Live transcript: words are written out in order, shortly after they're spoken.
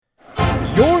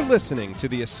You're listening to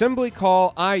the Assembly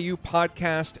Call IU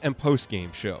podcast and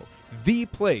postgame show, the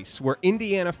place where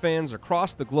Indiana fans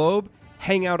across the globe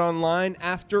hang out online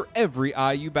after every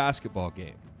IU basketball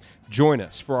game. Join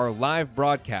us for our live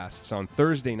broadcasts on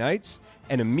Thursday nights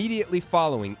and immediately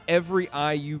following every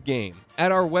IU game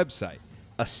at our website,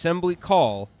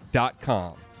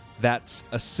 assemblycall.com. That's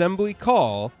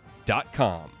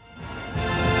assemblycall.com.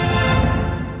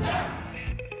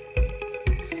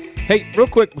 Hey, real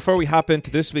quick, before we hop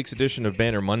into this week's edition of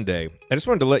Banner Monday, I just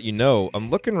wanted to let you know I'm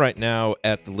looking right now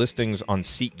at the listings on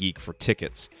SeatGeek for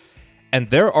tickets. And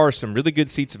there are some really good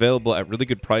seats available at really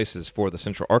good prices for the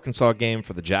Central Arkansas game,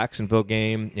 for the Jacksonville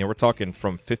game. You know, we're talking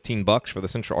from $15 for the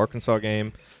Central Arkansas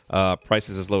game,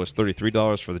 prices as low as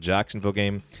 $33 for the Jacksonville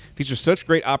game. These are such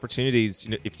great opportunities.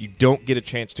 You know, if you don't get a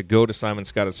chance to go to Simon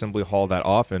Skjodt Assembly Hall that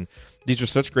often, these are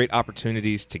such great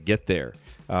opportunities to get there.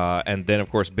 And then, of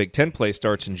course, Big Ten play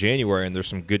starts in January, and there's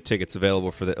some good tickets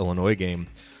available for the Illinois game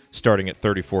starting at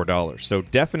 $34. So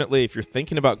definitely, if you're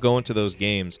thinking about going to those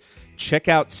games, check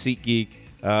out SeatGeek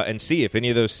and see if any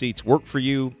of those seats work for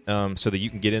you, so that you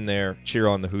can get in there, cheer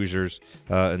on the Hoosiers,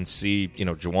 and see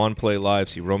Juwan play live,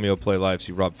 see Romeo play live,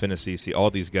 see Rob Finney, see all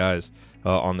these guys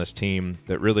on this team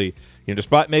that really,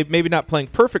 despite maybe not playing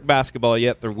perfect basketball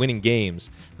yet, they're winning games,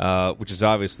 which is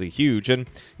obviously huge. And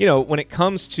when it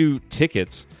comes to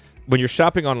tickets, when you're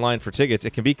shopping online for tickets,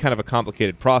 it can be kind of a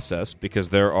complicated process because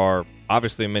there are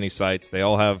obviously many sites. They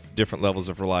all have different levels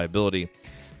of reliability.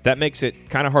 That makes it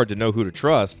kind of hard to know who to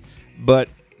trust, but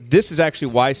this is actually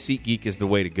why SeatGeek is the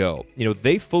way to go.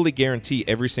 They fully guarantee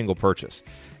every single purchase.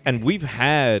 And we've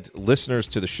had listeners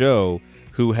to the show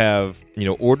who have,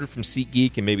 ordered from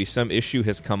SeatGeek and maybe some issue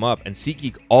has come up, and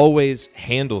SeatGeek always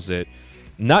handles it,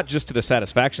 not just to the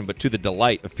satisfaction, but to the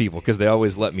delight of people because they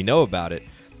always let me know about it.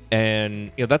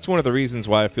 And that's one of the reasons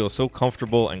why I feel so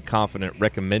comfortable and confident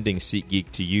recommending SeatGeek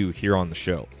to you here on the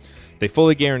show. They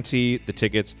fully guarantee the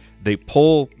tickets. They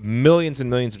pull millions and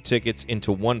millions of tickets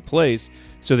into one place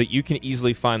so that you can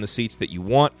easily find the seats that you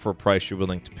want for a price you're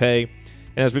willing to pay.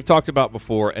 And as we've talked about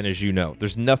before, and as you know,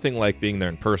 there's nothing like being there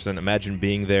in person. Imagine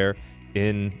being there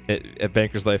at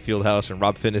Bankers Life Fieldhouse and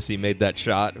Rob Finney made that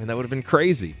shot. I mean, that would have been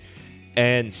crazy.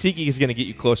 And SeatGeek is going to get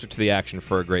you closer to the action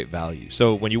for a great value.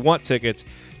 So when you want tickets,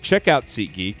 check out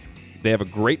SeatGeek. They have a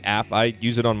great app. I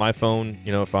use it on my phone,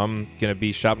 if I'm going to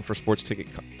be shopping for sports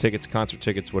tickets, concert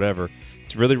tickets, whatever.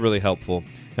 It's really, really helpful.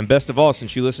 And best of all,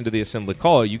 since you listen to the Assembly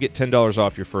Call, you get $10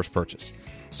 off your first purchase.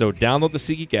 So download the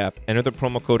SeatGeek app, enter the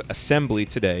promo code ASSEMBLY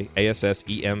today,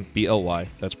 ASSEMBLY.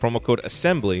 That's promo code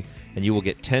ASSEMBLY, and you will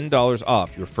get $10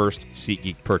 off your first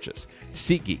SeatGeek purchase.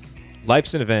 SeatGeek,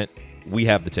 life's an event. We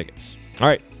have the tickets. All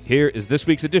right, here is this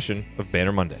week's edition of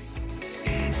Banner Monday.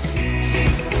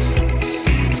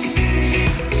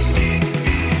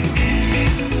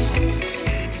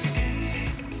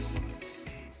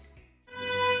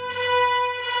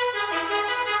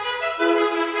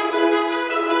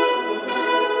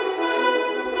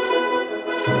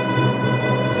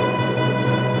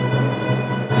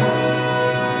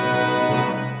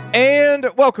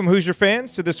 Welcome, Hoosier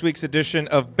fans, to this week's edition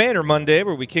of Banner Monday,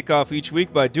 where we kick off each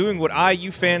week by doing what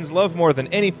IU fans love more than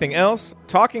anything else,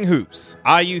 talking hoops.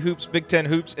 IU hoops, Big Ten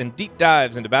hoops, and deep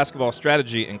dives into basketball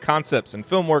strategy and concepts and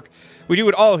film work. We do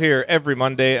it all here every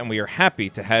Monday, and we are happy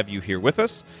to have you here with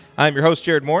us. I'm your host,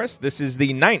 Jared Morris. This is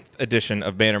the 9th edition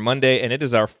of Banner Monday, and it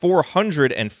is our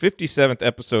 457th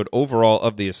episode overall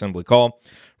of the Assembly Call,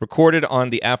 recorded on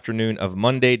the afternoon of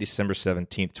Monday, December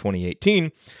 17th,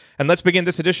 2018. And let's begin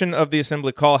this edition of the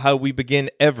Assembly Call how we begin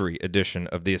every edition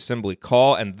of the Assembly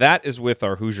Call, and that is with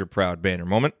our Hoosier Proud Banner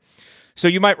Moment. So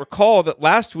you might recall that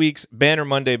last week's Banner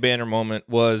Monday Banner Moment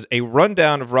was a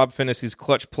rundown of Rob Finney's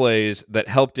clutch plays that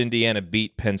helped Indiana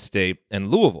beat Penn State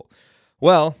and Louisville.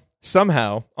 Well,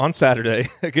 somehow, on Saturday,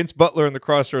 against Butler in the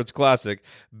Crossroads Classic,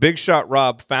 Big Shot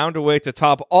Rob found a way to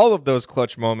top all of those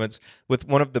clutch moments with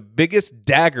one of the biggest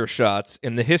dagger shots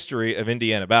in the history of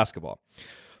Indiana basketball.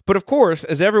 But of course,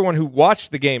 as everyone who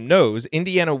watched the game knows,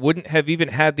 Indiana wouldn't have even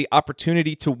had the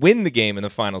opportunity to win the game in the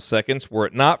final seconds were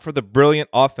it not for the brilliant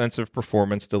offensive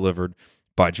performance delivered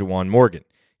by Juwan Morgan.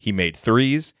 He made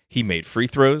threes, he made free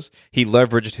throws, he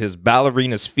leveraged his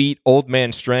ballerina's feet, old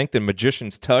man strength, and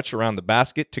magician's touch around the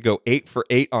basket to go 8 for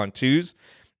 8 on twos.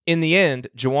 In the end,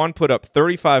 Juwan put up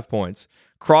 35 points,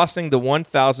 crossing the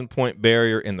 1,000-point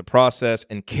barrier in the process,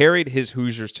 and carried his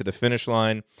Hoosiers to the finish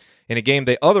line in a game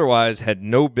they otherwise had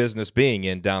no business being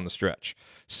in down the stretch.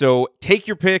 So take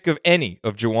your pick of any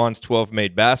of Juwan's 12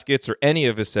 made baskets or any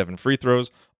of his 7 free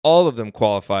throws. All of them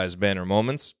qualify as banner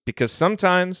moments because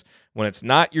sometimes when it's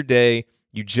not your day,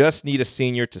 you just need a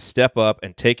senior to step up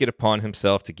and take it upon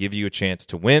himself to give you a chance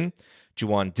to win.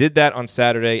 Juwan did that on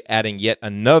Saturday, adding yet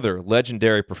another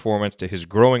legendary performance to his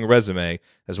growing resume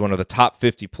as one of the top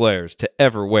 50 players to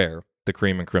ever wear the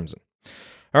cream and crimson.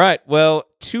 All right, well,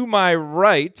 to my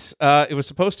right, it was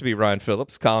supposed to be Ryan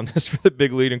Phillips, columnist for The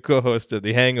Big Lead and co-host of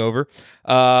The Hangover,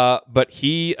 but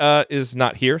he is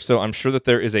not here, so I'm sure that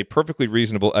there is a perfectly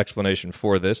reasonable explanation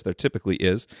for this. There typically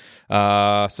is.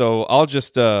 So I'll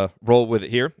just roll with it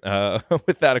here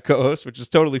without a co-host, which is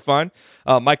totally fine.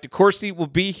 Mike DeCourcy will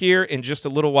be here in just a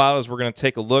little while as we're going to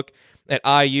take a look at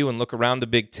IU and look around the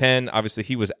Big Ten. Obviously,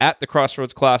 he was at the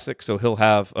Crossroads Classic, so he'll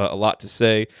have a lot to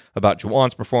say about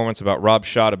Juwan's performance, about Rob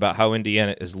Schott, about how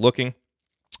Indiana is looking.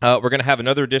 We're going to have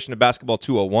another edition of Basketball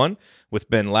 201 with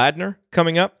Ben Ladner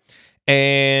coming up,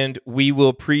 and we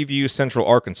will preview Central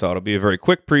Arkansas. It'll be a very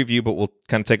quick preview, but we'll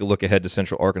kind of take a look ahead to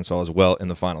Central Arkansas as well in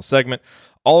the final segment.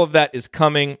 All of that is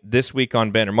coming this week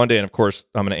on Banner Monday, and of course,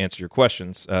 I'm going to answer your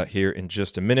questions here in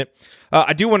just a minute.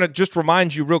 I do want to just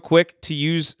remind you real quick to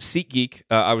use SeatGeek.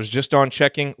 I was just on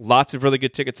checking. Lots of really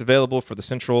good tickets available for the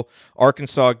Central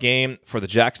Arkansas game, for the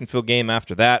Jacksonville game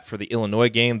after that, for the Illinois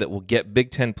game that will get Big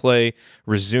Ten play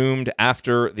resumed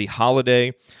after the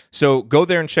holiday. So go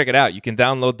there and check it out. You can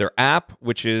download their app,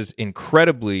 which is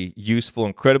incredibly useful,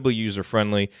 incredibly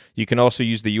user-friendly. You can also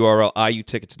use the URL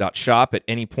iutickets.shop at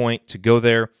any point to go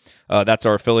there. That's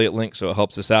our affiliate link, so it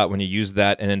helps us out when you use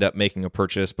that and end up making a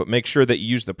purchase. But make sure that you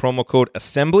use the promo code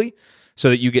ASSEMBLY so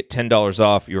that you get $10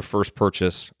 off your first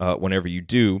purchase whenever you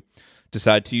do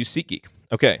decide to use SeatGeek.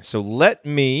 Okay, so let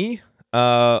me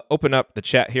open up the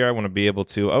chat here. I want to be able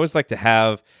to... I always like to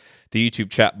have the YouTube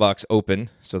chat box open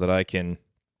so that I can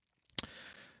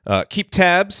keep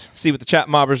tabs, see what the chat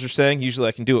mobbers are saying. Usually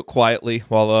I can do it quietly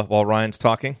while Ryan's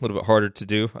talking. A little bit harder to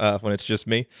do when it's just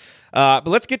me. But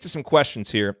let's get to some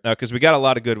questions here because we got a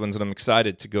lot of good ones, and I'm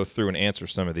excited to go through and answer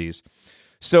some of these.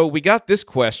 So we got this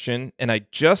question, and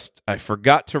I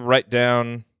forgot to write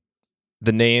down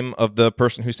the name of the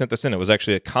person who sent this in. It was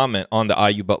actually a comment on the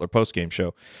IU Butler postgame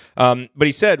show. But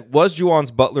he said, was Juwan's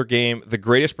Butler game the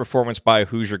greatest performance by a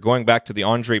Hoosier going back to the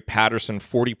Andre Patterson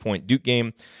 40-point Duke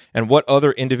game? And what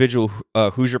other individual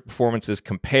Hoosier performances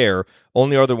compare?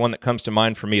 Only other one that comes to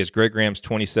mind for me is Greg Graham's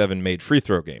 27-made free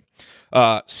throw game.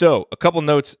 So a couple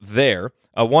notes there.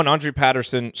 One, Andre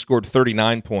Patterson scored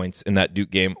 39 points in that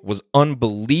Duke game, was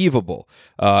unbelievable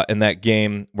in that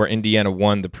game where Indiana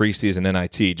won the preseason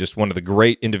NIT. Just one of the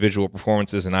great individual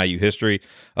performances in IU history.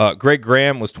 Greg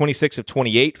Graham was 26 of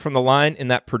 28 from the line in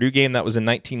that Purdue game. That was in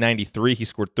 1993. He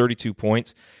scored 32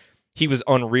 points. He was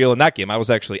unreal in that game. I was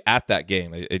actually at that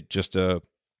game. It just a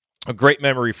great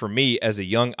memory for me as a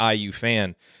young IU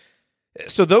fan.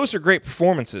 So those are great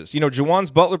performances.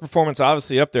 Juwan's Butler performance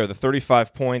obviously up there, the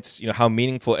 35 points, how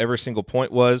meaningful every single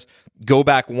point was. Go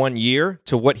back 1 year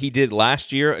to what he did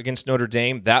last year against Notre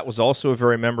Dame. That was also a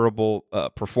very memorable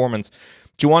performance.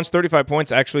 Juwan's 35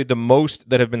 points, actually the most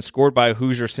that have been scored by a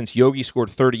Hoosier since Yogi scored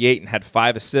 38 and had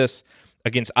 5 assists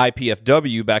against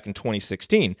IPFW back in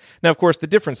 2016. Now, of course, the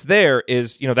difference there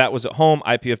is, that was at home.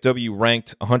 IPFW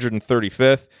ranked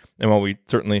 135th, and while we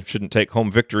certainly shouldn't take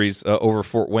home victories over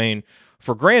Fort Wayne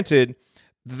for granted,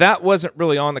 that wasn't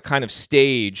really on the kind of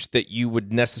stage that you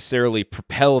would necessarily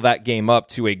propel that game up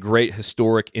to a great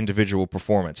historic individual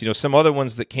performance. Some other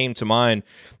ones that came to mind,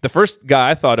 the first guy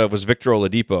I thought of was Victor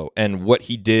Oladipo and what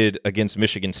he did against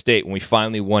Michigan State when we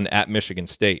finally won at Michigan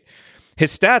State.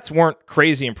 His stats weren't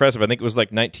crazy impressive. I think it was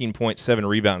like 19.7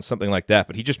 rebounds, something like that.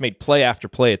 But he just made play after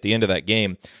play at the end of that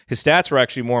game. His stats were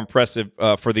actually more impressive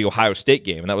for the Ohio State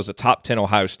game. And that was a top 10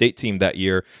 Ohio State team that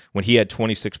year when he had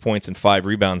 26 points and 5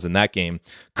 rebounds in that game.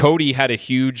 Cody had a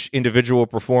huge individual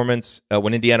performance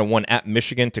when Indiana won at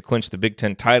Michigan to clinch the Big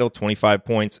Ten title, 25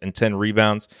 points and 10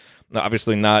 rebounds.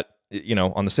 Obviously not,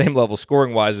 on the same level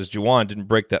scoring-wise as Juwan, didn't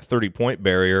break that 30-point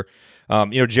barrier.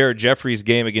 Jared Jeffrey's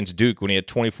game against Duke when he had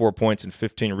 24 points and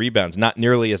 15 rebounds, not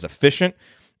nearly as efficient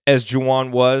as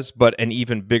Juwan was, but an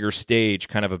even bigger stage,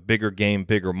 kind of a bigger game,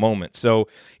 bigger moment. So,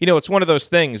 it's one of those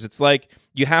things. It's like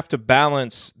you have to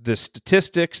balance the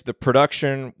statistics, the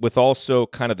production, with also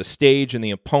kind of the stage and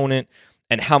the opponent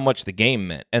and how much the game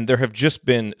meant. And there have just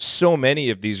been so many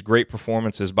of these great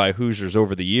performances by Hoosiers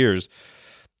over the years,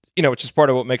 which is part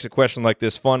of what makes a question like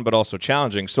this fun, but also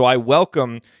challenging. So I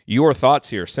welcome your thoughts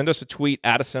here. Send us a tweet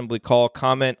at Assembly Call,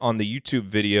 comment on the YouTube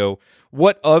video.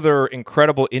 What other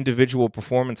incredible individual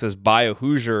performances by a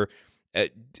Hoosier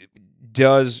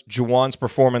does Juwan's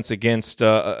performance against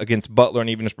Butler and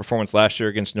even his performance last year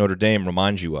against Notre Dame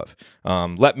remind you of?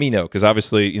 Let me know, because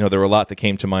obviously, there were a lot that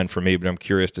came to mind for me, but I'm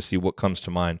curious to see what comes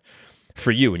to mind for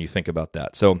you when you think about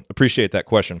that. So appreciate that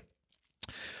question.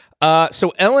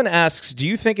 So Ellen asks, do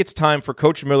you think it's time for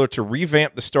Coach Miller to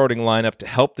revamp the starting lineup to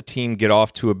help the team get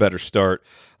off to a better start,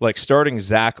 like starting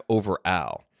Zach over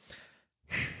Al?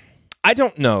 I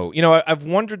don't know. I've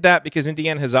wondered that because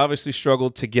Indiana has obviously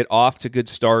struggled to get off to good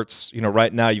starts.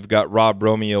 Right now you've got Rob,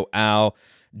 Romeo, Al,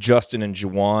 Justin, and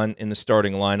Juwan in the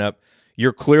starting lineup.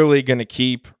 You're clearly going to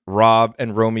keep Rob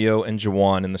and Romeo and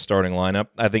Juwan in the starting lineup.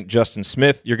 I think Justin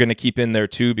Smith you're going to keep in there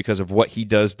too because of what he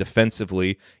does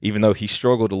defensively, even though he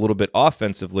struggled a little bit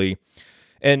offensively.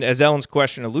 And as Ellen's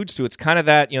question alludes to, it's kind of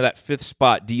that, that fifth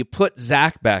spot. Do you put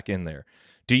Zach back in there?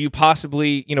 Do you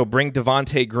possibly, bring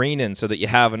Devontae Green in so that you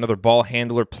have another ball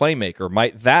handler playmaker?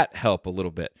 Might that help a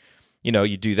little bit?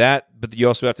 You do that, but you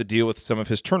also have to deal with some of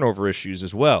his turnover issues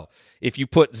as well. If you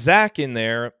put Zach in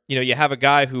there, you have a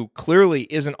guy who clearly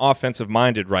isn't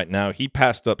offensive-minded right now. He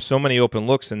passed up so many open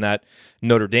looks in that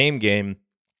Notre Dame game.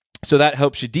 So that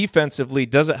helps you defensively.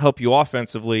 Does it help you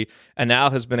offensively? And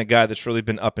Al has been a guy that's really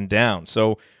been up and down.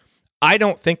 So I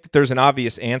don't think that there's an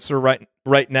obvious answer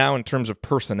right now in terms of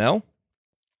personnel,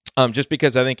 just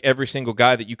because I think every single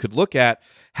guy that you could look at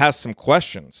has some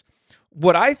questions.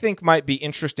 What I think might be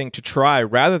interesting to try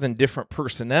rather than different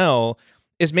personnel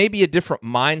is maybe a different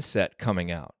mindset coming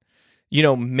out.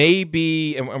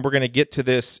 Maybe, and we're going to get to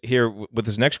this here with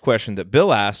this next question that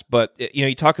Bill asked, but,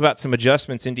 you talk about some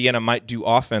adjustments Indiana might do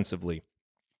offensively.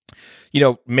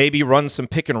 Maybe run some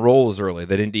pick and rolls early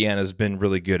that Indiana's been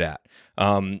really good at.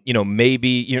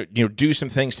 Maybe do some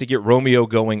things to get Romeo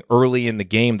going early in the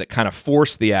game that kind of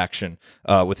force the action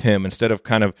with him instead of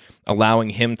kind of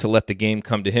allowing him to let the game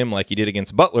come to him like he did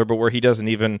against Butler, but where he doesn't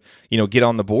even get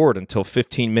on the board until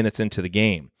 15 minutes into the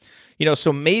game.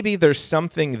 So maybe there's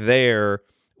something there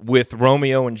with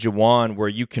Romeo and Juwan where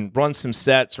you can run some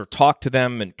sets or talk to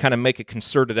them and kind of make a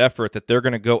concerted effort that they're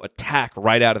going to go attack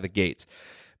right out of the gates.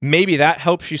 Maybe that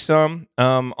helps you some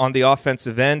on the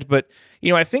offensive end. But,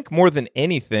 I think more than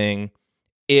anything,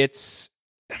 it's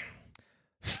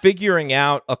figuring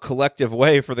out a collective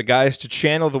way for the guys to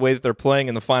channel the way that they're playing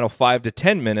in the final 5 to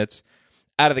 10 minutes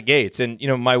out of the gates. And,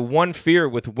 my one fear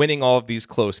with winning all of these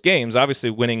close games, obviously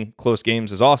winning close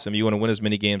games is awesome. You want to win as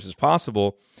many games as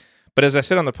possible. But as I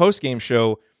said on the post-game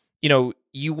show,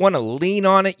 you want to lean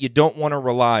on it. You don't want to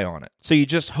rely on it. So you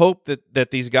just hope that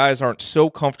these guys aren't so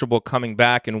comfortable coming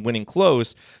back and winning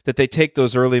close that they take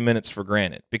those early minutes for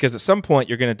granted. Because at some point,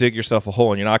 you're going to dig yourself a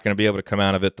hole and you're not going to be able to come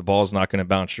out of it. The ball's not going to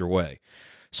bounce your way.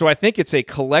 So I think it's a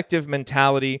collective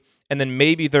mentality. And then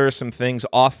maybe there are some things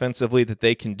offensively that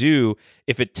they can do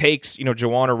if it takes,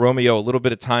 Juwan or Romeo a little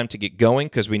bit of time to get going,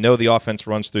 because we know the offense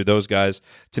runs through those guys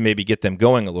to maybe get them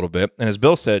going a little bit. And as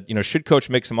Bill said, should coach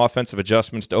make some offensive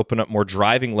adjustments to open up more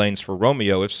driving lanes for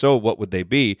Romeo? If so, what would they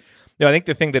be? I think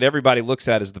the thing that everybody looks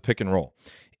at is the pick and roll.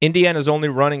 Indiana's only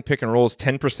running pick and rolls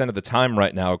 10% of the time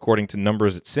right now, according to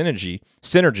numbers at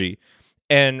Synergy.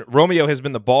 And Romeo has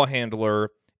been the ball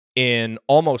handler in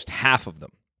almost half of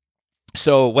them.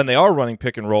 So when they are running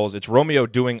pick and rolls, it's Romeo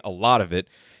doing a lot of it,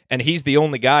 and he's the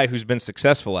only guy who's been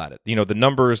successful at it. The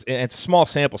numbers, and it's a small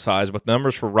sample size, but the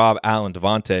numbers for Rob, Al, and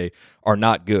Devontae are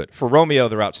not good. For Romeo,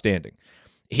 they're outstanding.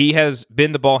 He has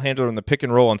been the ball handler in the pick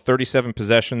and roll on 37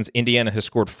 possessions. Indiana has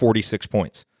scored 46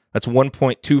 points. That's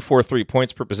 1.243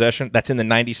 points per possession. That's in the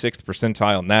 96th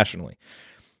percentile nationally.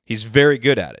 He's very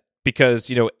good at it because,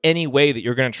 any way that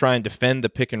you're going to try and defend the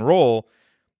pick and roll,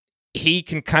 he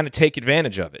can kind of take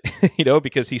advantage of it,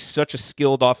 because he's such a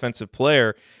skilled offensive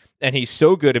player and he's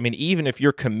so good. I mean, even if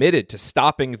you're committed to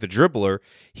stopping the dribbler,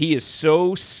 he is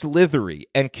so slithery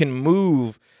and can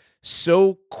move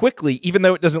so quickly, even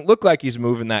though it doesn't look like he's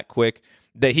moving that quick,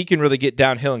 that he can really get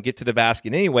downhill and get to the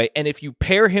basket anyway. And if you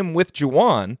pair him with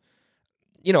Juwan,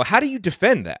 how do you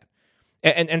defend that?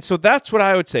 And so that's what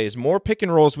I would say is more pick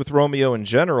and rolls with Romeo in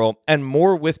general and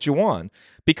more with Juwan.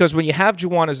 Because when you have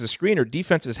Juwan as a screener,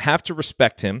 defenses have to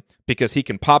respect him because he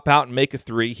can pop out and make a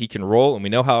three. He can roll, and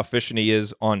we know how efficient he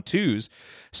is on twos.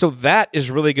 So that is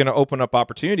really going to open up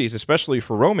opportunities, especially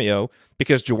for Romeo,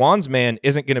 because Juwan's man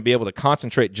isn't going to be able to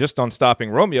concentrate just on stopping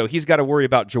Romeo. He's got to worry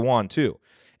about Juwan too.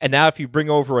 And now if you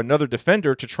bring over another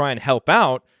defender to try and help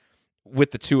out with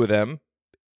the two of them,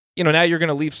 now you're going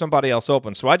to leave somebody else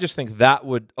open. So I just think that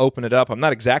would open it up. I'm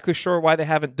not exactly sure why they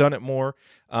haven't done it more.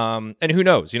 And who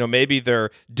knows? Maybe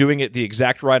they're doing it the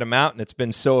exact right amount and it's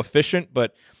been so efficient.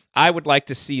 But I would like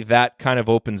to see that kind of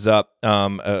opens up.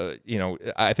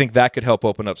 I think that could help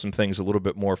open up some things a little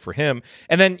bit more for him.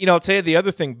 And then, I'll tell you the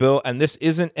other thing, Bill, and this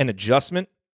isn't an adjustment,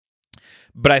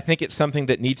 but I think it's something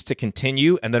that needs to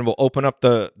continue and then we'll open up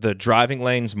the driving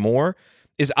lanes more,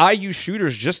 is IU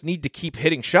shooters just need to keep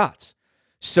hitting shots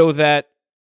so that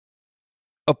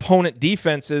opponent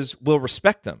defenses will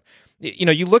respect them.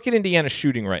 You look at Indiana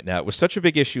shooting right now. It was such a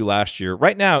big issue last year.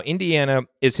 Right now, Indiana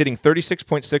is hitting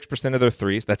 36.6% of their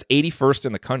threes. That's 81st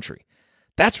in the country.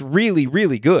 That's really,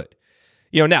 really good.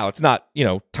 Now it's not,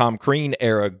 Tom Crean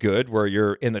era good where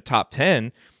you're in the top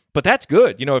 10, but that's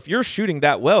good. If you're shooting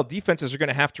that well, defenses are going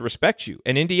to have to respect you.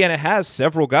 And Indiana has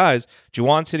several guys.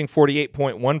 Juwan's hitting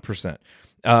 48.1%.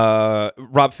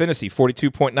 Rob Finney,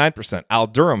 42.9%. Al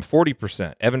Durham,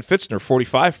 40%. Evan Fitzner,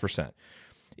 45%.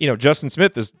 Justin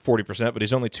Smith is 40%, but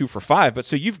he's only 2 for 5. But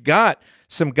so you've got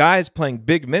some guys playing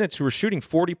big minutes who are shooting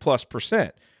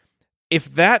 40+%.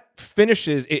 If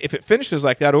it finishes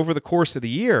like that over the course of the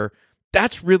year,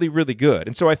 that's really, really good.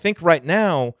 And so I think right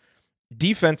now,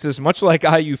 defenses, much like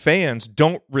IU fans,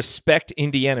 don't respect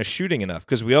Indiana's shooting enough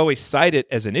because we always cite it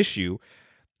as an issue.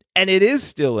 And it is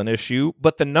still an issue,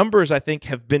 but the numbers, I think,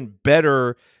 have been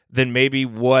better than maybe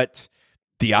what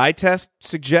the eye test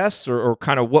suggests or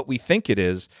kind of what we think it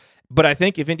is. But I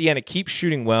think if Indiana keeps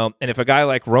shooting well, and if a guy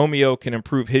like Romeo can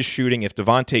improve his shooting, if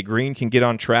Devontae Green can get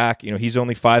on track, he's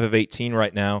only 5 of 18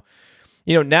 right now.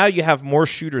 Now you have more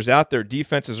shooters out there.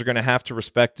 Defenses are going to have to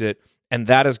respect it, and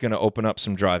that is going to open up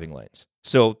some driving lanes.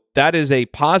 So that is a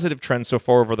positive trend so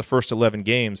far over the first 11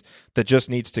 games that just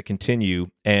needs to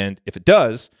continue. And if it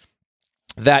does,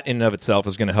 that in and of itself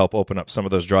is going to help open up some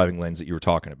of those driving lanes that you were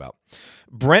talking about.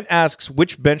 Brent asks,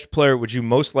 which bench player would you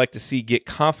most like to see get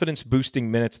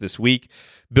confidence-boosting minutes this week,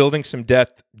 building some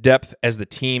depth as the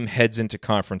team heads into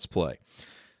conference play?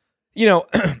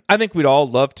 I think we'd all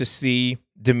love to see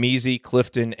Demezy,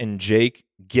 Clifton, and Jake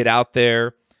get out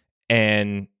there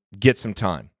and get some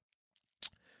time.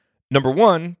 Number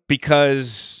one,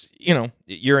 because,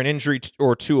 you're an injury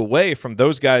or two away from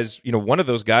those guys, one of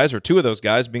those guys or two of those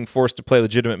guys being forced to play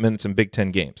legitimate minutes in Big Ten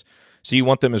games. So you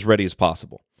want them as ready as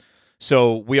possible.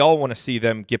 So we all want to see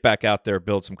them get back out there,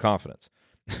 build some confidence.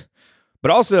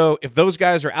 But also, if those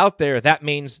guys are out there, that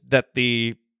means that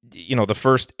the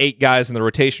first 8 guys in the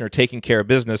rotation are taking care of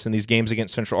business, and these games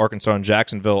against Central Arkansas and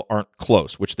Jacksonville aren't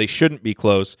close, which they shouldn't be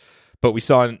close. But we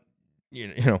saw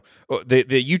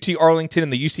the UT Arlington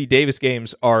and the UC Davis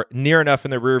games are near enough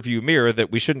in the rearview mirror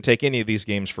that we shouldn't take any of these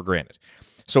games for granted.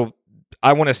 So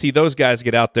I want to see those guys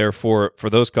get out there for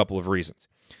those couple of reasons.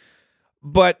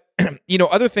 But,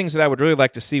 other things that I would really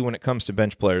like to see when it comes to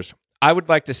bench players, I would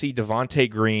like to see Devontae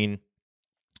Green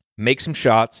make some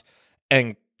shots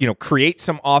and, create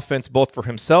some offense both for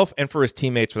himself and for his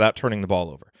teammates without turning the ball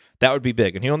over. That would be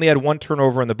big. And he only had 1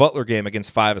 turnover in the Butler game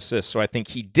against 5 assists. So I think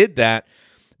he did that.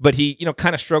 But he,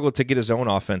 kind of struggled to get his own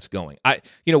offense going.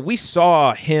 We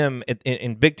saw him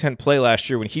in Big Ten play last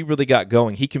year when he really got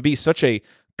going. He can be such a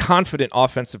confident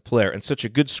offensive player and such a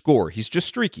good scorer. He's just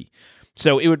streaky.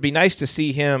 So it would be nice to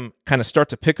see him kind of start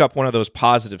to pick up one of those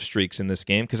positive streaks in this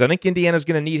game because I think Indiana's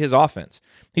going to need his offense.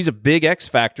 He's a big X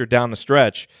factor down the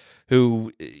stretch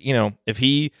who, if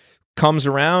he comes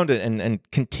around and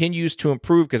continues to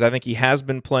improve, because I think he has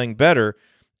been playing better,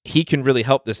 he can really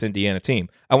help this Indiana team.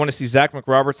 I want to see Zach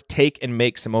McRoberts take and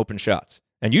make some open shots.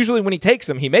 And usually when he takes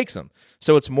them, he makes them.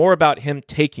 So it's more about him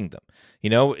taking them.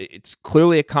 It's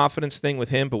clearly a confidence thing with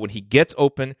him, but when he gets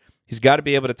open, he's got to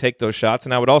be able to take those shots.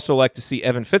 And I would also like to see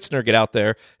Evan Fitzner get out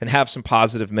there and have some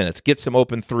positive minutes, get some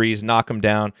open threes, knock them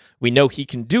down. We know he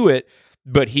can do it,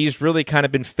 but he's really kind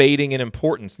of been fading in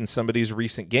importance in some of these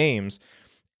recent games.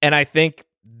 And I think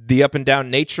the up and down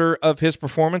nature of his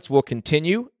performance will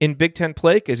continue in Big Ten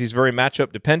play because he's very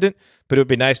matchup dependent. But it would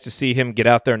be nice to see him get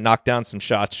out there and knock down some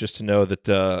shots, just to know that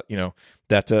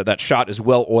that shot is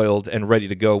well oiled and ready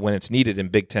to go when it's needed in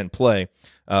Big Ten play,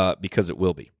 because it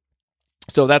will be.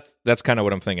 So that's kind of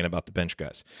what I'm thinking about the bench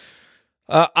guys.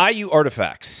 IU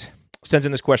Artifacts sends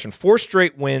in this question. 4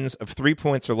 straight wins of 3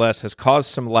 points or less has caused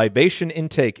some libation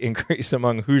intake increase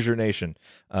among Hoosier Nation.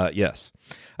 Yes.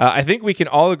 I think we can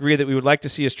all agree that we would like to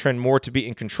see us trend more to be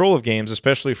in control of games,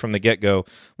 especially from the get-go.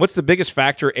 What's the biggest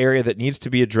factor area that needs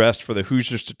to be addressed for the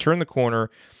Hoosiers to turn the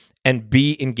corner and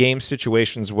be in game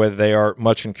situations where they are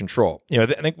much in control? I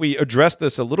think we addressed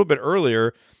this a little bit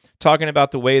earlier, talking about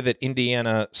the way that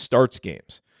Indiana starts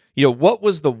games. What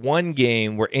was the one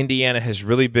game where Indiana has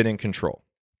really been in control?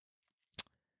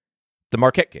 The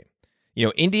Marquette game.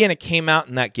 Indiana came out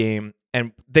in that game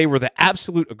and they were the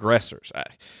absolute aggressors.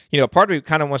 Part of me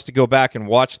kind of wants to go back and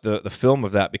watch the film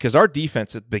of that because our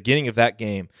defense at the beginning of that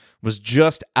game was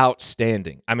just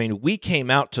outstanding. I mean, we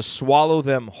came out to swallow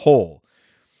them whole.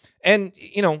 And,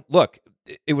 look,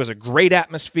 it was a great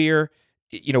atmosphere.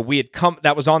 We had come,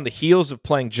 that was on the heels of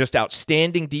playing just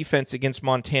outstanding defense against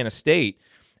Montana State.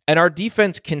 And our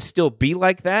defense can still be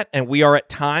like that. And we are at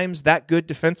times that good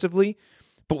defensively,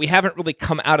 but we haven't really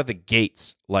come out of the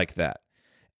gates like that.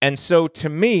 And so to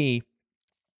me,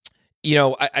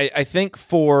 I think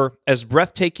for as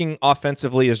breathtaking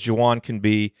offensively as Juwan can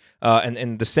be,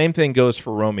 and the same thing goes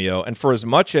for Romeo, and for as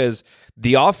much as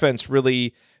the offense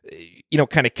really,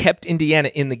 kind of kept Indiana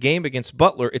in the game against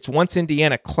Butler, it's once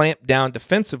Indiana clamped down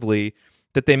defensively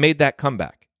that they made that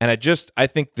comeback. And I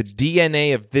think the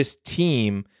DNA of this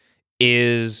team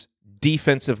is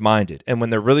defensive minded. And when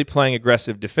they're really playing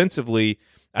aggressive defensively,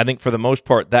 I think for the most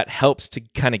part, that helps to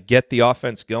kind of get the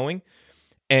offense going.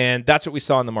 And that's what we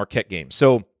saw in the Marquette game.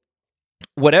 So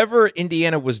whatever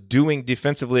Indiana was doing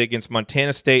defensively against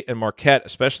Montana State and Marquette,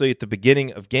 especially at the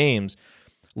beginning of games,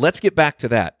 let's get back to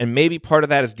that. And maybe part of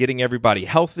that is getting everybody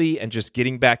healthy and just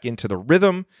getting back into the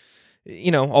rhythm.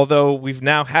 Although we've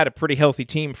now had a pretty healthy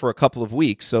team for a couple of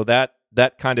weeks, so that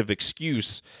kind of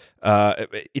excuse,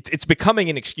 it's becoming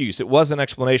an excuse. It was an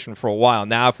explanation for a while.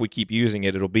 Now if we keep using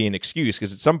it, it'll be an excuse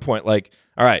because at some point, like,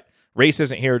 all right, Race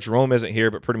isn't here, Jerome isn't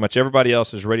here, but pretty much everybody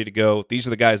else is ready to go. These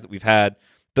are the guys that we've had.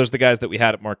 Those are the guys that we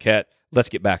had at Marquette. Let's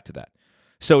get back to that.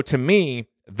 So to me,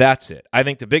 that's it. I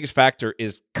think the biggest factor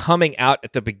is coming out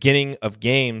at the beginning of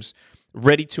games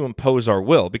ready to impose our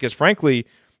will because frankly,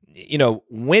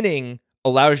 winning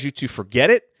allows you to forget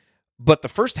it, but the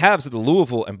first halves of the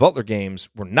Louisville and Butler games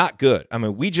were not good. I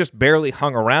mean, we just barely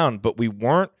hung around, but we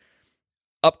weren't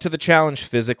up to the challenge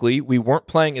physically. We weren't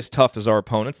playing as tough as our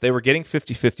opponents. They were getting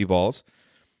 50-50 balls.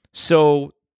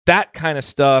 So that kind of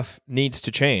stuff needs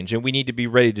to change, and we need to be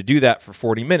ready to do that for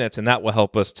 40 minutes, and that will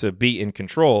help us to be in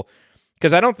control.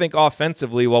 Because I don't think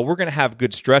offensively, while we're going to have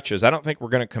good stretches, I don't think we're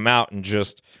going to come out and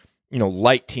just,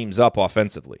 light teams up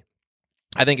offensively.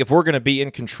 I think if we're going to be in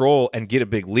control and get a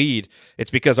big lead, it's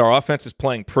because our offense is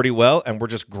playing pretty well and we're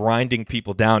just grinding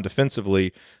people down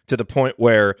defensively to the point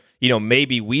where,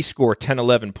 maybe we score 10,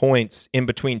 11 points in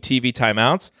between TV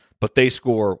timeouts, but they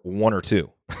score 1 or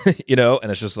 2,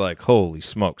 and it's just like, holy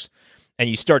smokes. And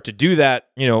you start to do that,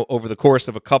 over the course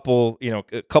of a couple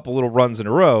little runs in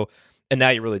a row, and now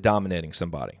you're really dominating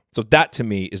somebody. So that, to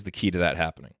me, is the key to that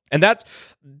happening. And that's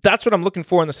what I'm looking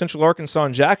for in the Central Arkansas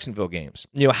and Jacksonville games.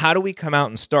 How do we come out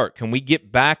and start? Can we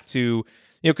get back to,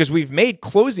 because we've made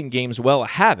closing games well a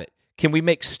habit. Can we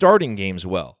make starting games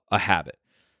well a habit?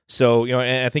 So,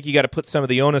 and I think you got to put some of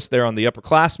the onus there on the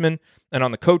upperclassmen and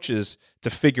on the coaches to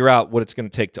figure out what it's going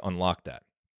to take to unlock that.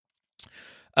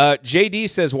 JD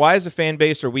says, why as a fan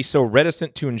base are we so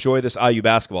reticent to enjoy this IU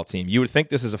basketball team? You would think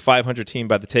this is a 500 team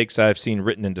by the takes I've seen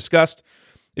written and discussed.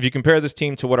 If you compare this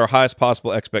team to what our highest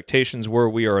possible expectations were,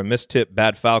 we are a mistip,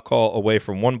 bad foul call away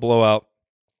from one blowout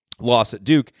loss at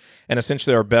Duke and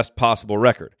essentially our best possible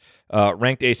record.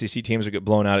 Ranked ACC teams will get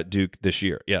blown out at Duke this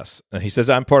year. Yes. He says,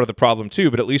 I'm part of the problem too,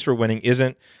 but at least we're winning.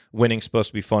 Isn't winning supposed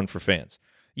to be fun for fans?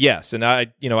 Yes. And I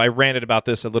ranted about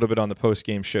this a little bit on the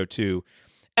post-game show too.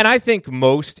 And I think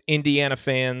most Indiana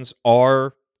fans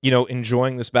are,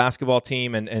 enjoying this basketball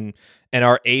team and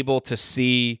are able to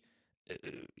see,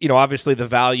 obviously the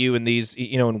value in these,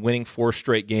 in winning 4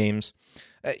 straight games.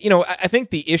 I think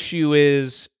the issue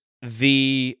is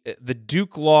the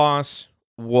Duke loss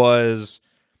was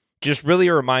just really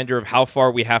a reminder of how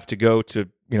far we have to go to,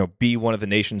 be one of the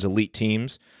nation's elite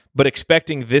teams. But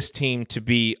expecting this team to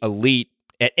be elite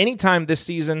at any time this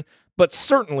season, but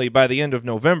certainly by the end of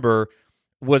November,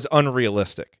 was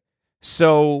unrealistic.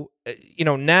 So,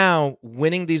 now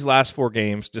winning these last 4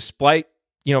 games, despite,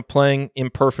 playing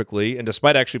imperfectly and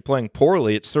despite actually playing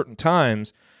poorly at certain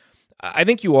times, I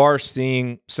think you are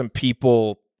seeing some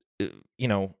people,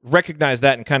 recognize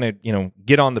that and kind of,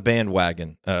 get on the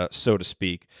bandwagon, so to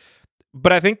speak.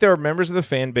 But I think there are members of the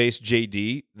fan base,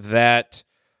 JD, that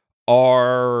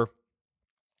are,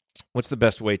 what's the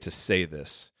best way to say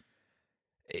this?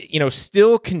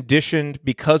 Still conditioned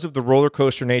because of the roller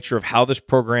coaster nature of how this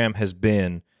program has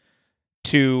been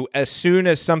to, as soon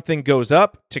as something goes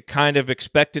up, to kind of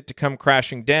expect it to come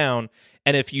crashing down.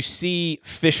 And if you see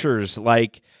fissures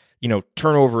like,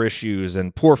 turnover issues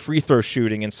and poor free throw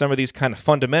shooting and some of these kind of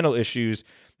fundamental issues,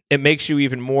 it makes you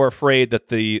even more afraid that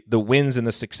the wins and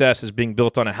the success is being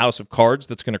built on a house of cards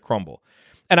that's going to crumble.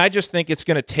 And I just think it's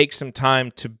going to take some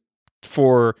time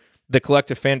for the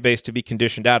collective fan base to be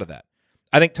conditioned out of that.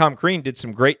 I think Tom Crean did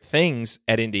some great things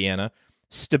at Indiana.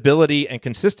 Stability and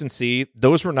consistency,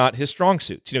 those were not his strong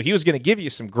suits. He was going to give you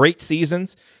some great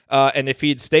seasons, and if he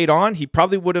had stayed on, he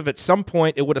probably would have, at some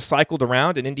point, it would have cycled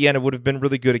around, and Indiana would have been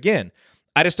really good again.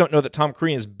 I just don't know that Tom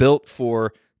Crean is built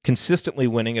for consistently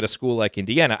winning at a school like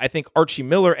Indiana. I think Archie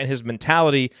Miller and his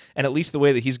mentality, and at least the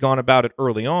way that he's gone about it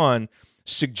early on,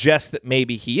 suggests that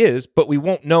maybe he is, but we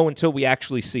won't know until we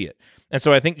actually see it. And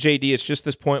so I think, JD, it's just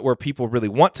this point where people really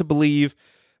want to believe,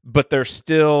 but they're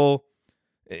still,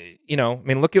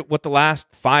 look at what the last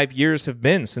 5 years have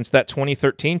been since that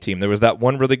 2013 team. There was that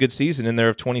one really good season in there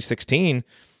of 2016,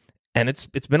 and it's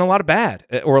been a lot of bad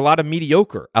or a lot of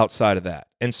mediocre outside of that.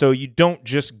 And so you don't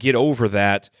just get over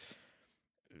that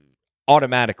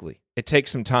automatically. It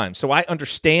takes some time. So I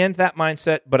understand that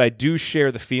mindset, but I do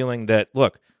share the feeling that,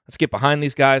 look, let's get behind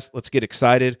these guys. Let's get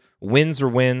excited. Wins are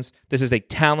wins. This is a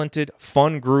talented,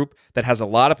 fun group that has a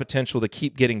lot of potential to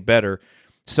keep getting better.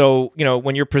 So,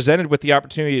 when you're presented with the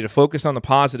opportunity to focus on the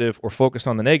positive or focus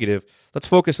on the negative, let's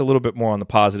focus a little bit more on the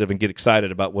positive and get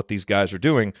excited about what these guys are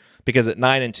doing, because at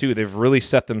 9-2, they've really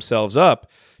set themselves up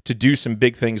to do some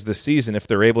big things this season if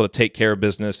they're able to take care of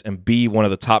business and be one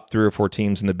of the top 3 or 4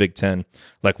 teams in the Big Ten,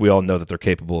 like we all know that they're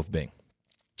capable of being.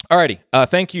 Alrighty,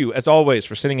 thank you, as always,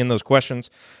 for sending in those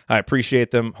questions. I appreciate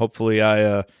them. Hopefully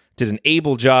I did an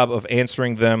able job of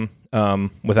answering them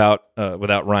without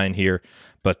Ryan here,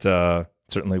 but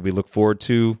certainly we look forward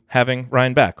to having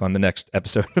Ryan back on the next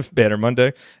episode of Banner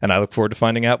Monday, and I look forward to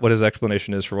finding out what his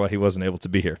explanation is for why he wasn't able to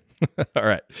be here. All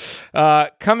right.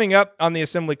 Coming up on the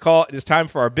Assembly Call, it is time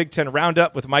for our Big Ten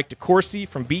Roundup with Mike DeCourcy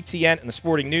from BTN and the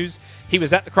Sporting News. He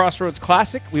was at the Crossroads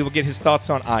Classic. We will get his thoughts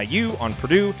on IU, on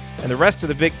Purdue, and the rest of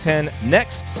the Big Ten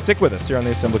next. Stick with us here on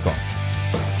the Assembly Call.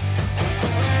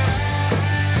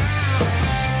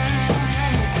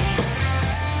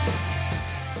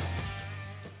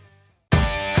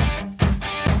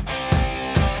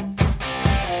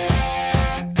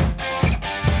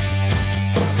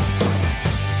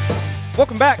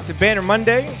 Welcome back to Banner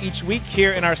Monday. Each week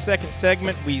here in our second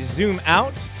segment, we zoom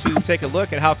out to take a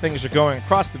look at how things are going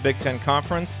across the Big Ten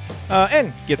Conference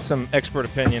and get some expert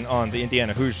opinion on the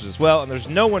Indiana Hoosiers as well. And there's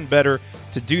no one better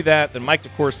to do that than Mike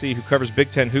DeCourcy, who covers Big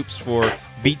Ten hoops for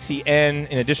BTN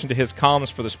in addition to his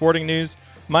columns for the Sporting News.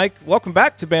 Mike, welcome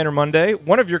back to Banner Monday.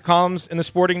 One of your columns in the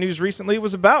Sporting News recently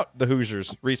was about the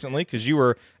Hoosiers recently because you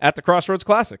were at the Crossroads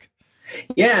Classic.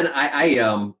 Yeah, and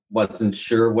I wasn't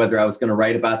sure whether I was going to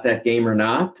write about that game or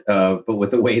not, but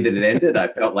with the way that it ended, I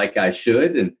felt like I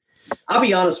should. And I'll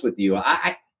be honest with you,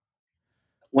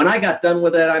 when I got done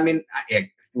with it, it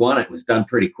was done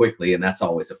pretty quickly, and that's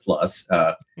always a plus.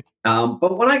 But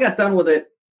when I got done with it,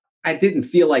 I didn't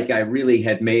feel like I really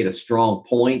had made a strong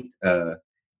point.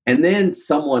 And then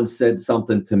someone said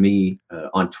something to me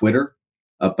on Twitter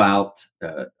about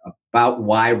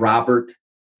why Robert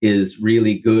is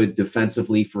really good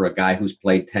defensively for a guy who's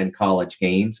played 10 college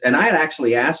games. And I had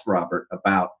actually asked Robert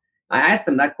I asked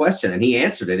him that question, and he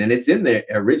answered it, and it's in the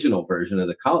original version of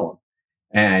the column.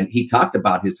 And he talked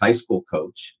about his high school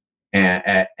coach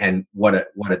and what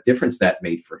a difference that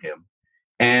made for him.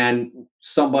 And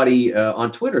somebody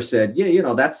on Twitter said,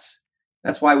 yeah,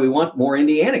 that's why we want more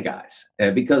Indiana guys,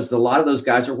 because a lot of those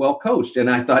guys are well coached. And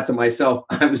I thought to myself,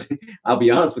 I'll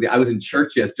be honest with you, I was in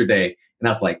church yesterday, and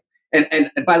I was like,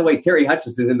 and by the way, Terry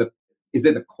Hutchison is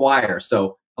in the choir,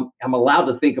 so I'm allowed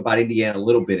to think about Indiana a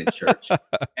little bit in church.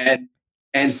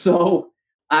 and so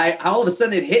I all of a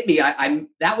sudden it hit me.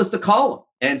 That was the column,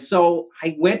 and so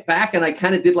I went back and I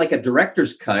kind of did like a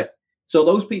director's cut. So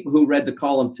those people who read the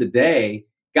column today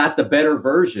got the better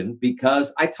version,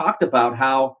 because I talked about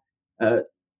how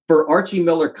for Archie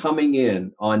Miller coming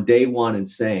in on day one and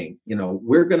saying,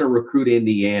 we're going to recruit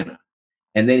Indiana,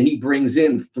 and then he brings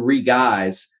in 3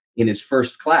 guys in his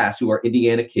first class who are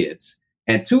Indiana kids,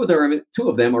 and two of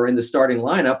them are in the starting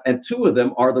lineup, and 2 of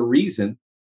them are the reason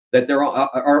that they're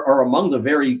are among the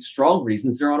very strong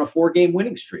reasons they're on a 4-game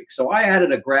winning streak. So I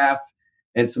added a graph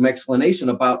and some explanation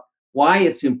about why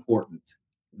it's important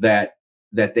that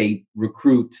they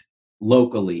recruit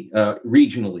locally,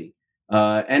 regionally,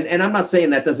 and I'm not saying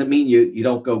that doesn't mean you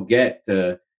don't go get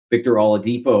Victor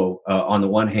Oladipo on the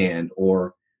one hand,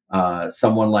 or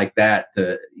someone like that,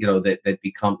 that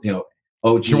become,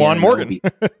 OG Juwan Morgan,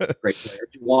 great player.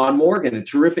 Juwan Morgan, a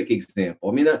terrific example.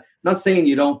 I mean, I'm not saying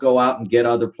you don't go out and get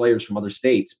other players from other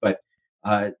states, but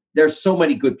there's so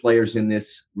many good players in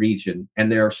this region, and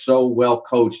they're so well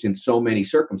coached in so many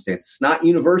circumstances. It's not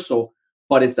universal,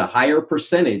 but it's a higher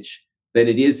percentage than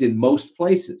it is in most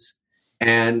places.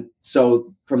 And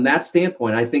so from that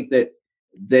standpoint, I think that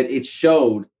it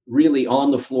showed really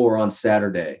on the floor on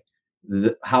Saturday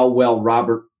how well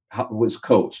Robert was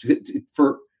coached.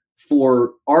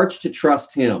 For Arch to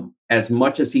trust him as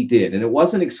much as he did, and it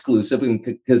wasn't exclusive,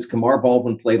 because Kamar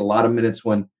Baldwin played a lot of minutes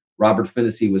when Robert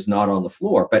Finney was not on the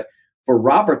floor, but for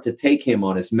Robert to take him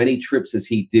on as many trips as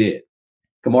he did,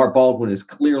 Kamar Baldwin is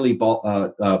clearly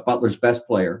Butler's best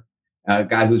player, a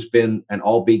guy who's been an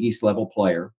all Big East level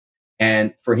player,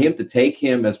 and for him to take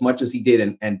him as much as he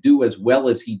did and do as well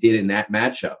as he did in that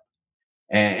matchup,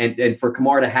 and for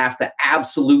Kamar to have to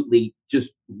absolutely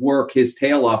just work his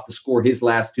tail off to score his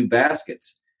last 2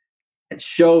 baskets. it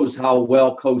shows how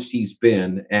well coached he's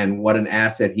been and what an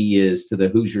asset he is to the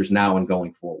Hoosiers now and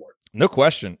going forward. No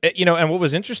question. And what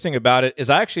was interesting about it is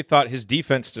I actually thought his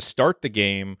defense to start the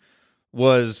game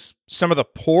was some of the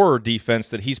poorer defense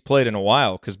that he's played in a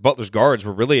while, because Butler's guards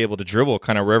were really able to dribble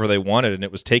kind of wherever they wanted, and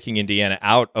it was taking Indiana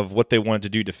out of what they wanted to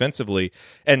do defensively.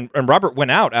 And Robert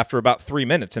went out after about 3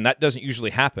 minutes, and that doesn't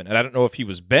usually happen. And I don't know if he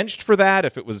was benched for that,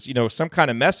 if it was some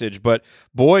kind of message, but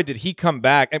boy, did he come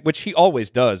back, which he always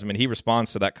does. I mean, he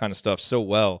responds to that kind of stuff so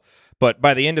well. But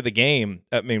by the end of the game,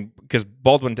 I mean, because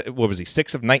Baldwin, what was he,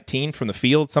 6 of 19 from the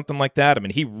field, something like that? I mean,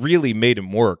 he really made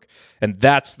him work. And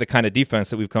that's the kind of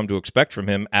defense that we've come to expect from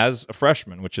him as a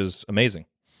freshman, which is amazing.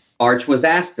 Arch was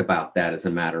asked about that, as a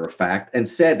matter of fact, and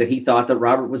said that he thought that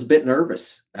Robert was a bit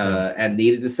nervous and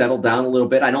needed to settle down a little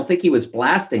bit. I don't think he was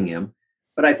blasting him,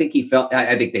 but I think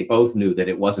I think they both knew that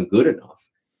it wasn't good enough.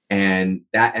 And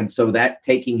so that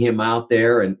taking him out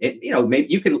there, and maybe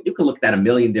you can look at that a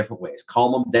million different ways.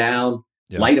 Calm him down,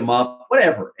 light him up,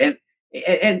 whatever. And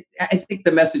I think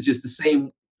the message is the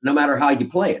same no matter how you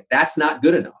play it. That's not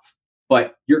good enough,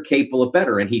 but you're capable of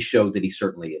better, and he showed that he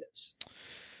certainly is.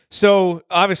 So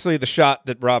obviously the shot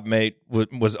that Rob made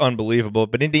was unbelievable,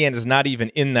 but Indiana's not even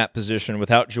in that position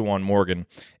without Juwan Morgan.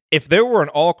 If there were an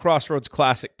all Crossroads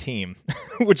Classic team,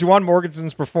 would Juwan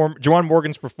Morgan's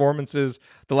performances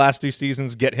the last 2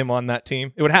 seasons get him on that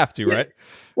team? It would have to, right?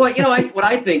 Well, what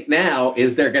I think now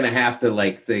is they're going to have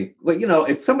to think, well,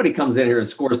 if somebody comes in here and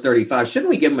scores 35, shouldn't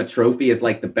we give him a trophy as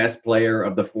the best player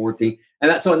of the 14?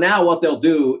 And so now what they'll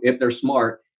do, if they're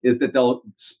smart, is that they'll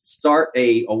start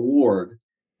a award,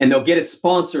 and they'll get it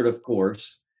sponsored, of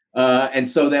course. And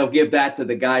so they'll give that to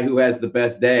the guy who has the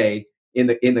best day in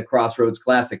the Crossroads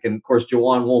Classic. And of course,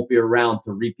 Juwan won't be around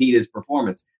to repeat his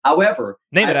performance. However,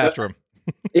 name it after him.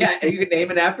 Yeah, you could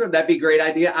name it after him. That'd be a great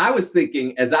idea. I was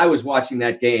thinking, as I was watching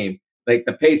that game,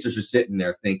 the Pacers are sitting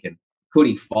there thinking, could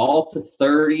he fall to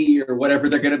 30 or whatever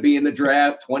they're going to be in the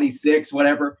draft, 26,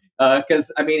 whatever? Because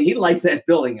he lights that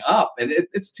building up, and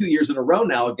it's 2 years in a row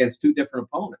now against 2 different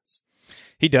opponents.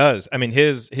 He does. I mean,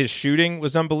 his shooting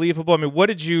was unbelievable. I mean, what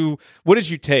did you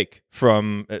take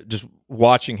from just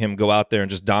watching him go out there and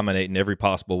just dominate in every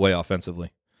possible way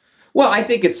offensively? Well, I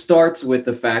think it starts with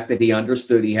the fact that he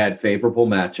understood he had favorable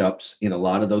matchups in a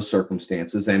lot of those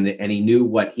circumstances, and he knew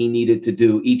what he needed to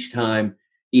do each time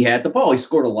he had the ball. He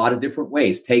scored a lot of different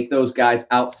ways. Take those guys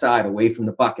outside, away from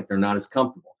the bucket. They're not as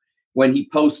comfortable. When he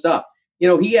posts up,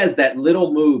 he has that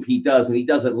little move he does, and he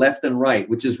does it left and right,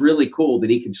 which is really cool that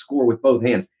he can score with both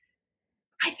hands.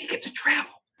 I think it's a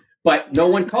travel, but no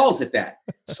one calls it that.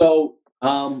 So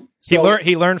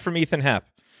he learned from Ethan Happ.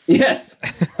 Yes.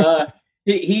 I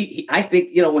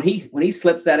think, when he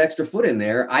slips that extra foot in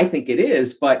there, I think it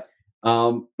is, but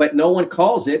no one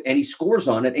calls it, and he scores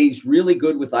on it, and he's really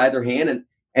good with either hand.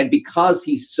 And because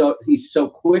he's so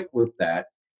quick with that,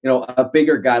 a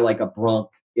bigger guy like a Brunk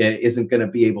isn't going to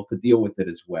be able to deal with it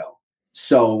as well.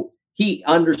 So he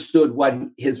understood what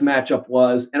his matchup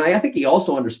was. And I think he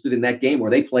also understood in that game where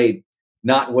they played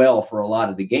not well for a lot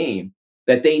of the game,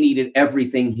 that they needed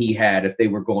everything he had if they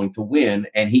were going to win.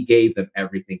 And he gave them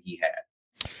everything he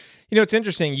had. It's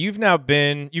interesting. You've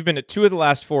been at 2 of the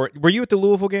last 4. Were you at the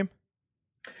Louisville game?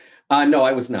 No,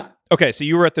 I was not. Okay. So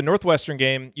you were at the Northwestern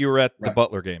game. You were at the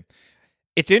Butler game.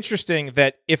 It's interesting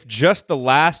that if just the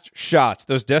last shots,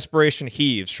 those desperation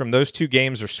heaves from those 2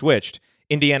 games are switched,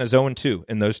 Indiana's 0-2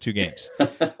 in those 2 games,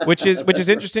 which is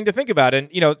interesting to think about. And,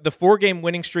 the 4-game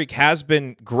winning streak has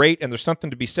been great, and there's something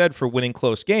to be said for winning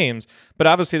close games. But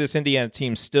obviously this Indiana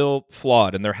team's still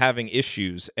flawed, and they're having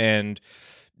issues. And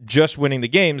just winning the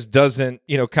games doesn't,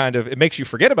 it makes you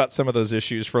forget about some of those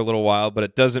issues for a little while, but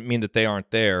it doesn't mean that they aren't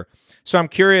there. So I'm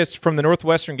curious, from the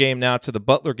Northwestern game now to the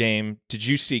Butler game, did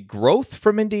you see growth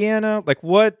from Indiana?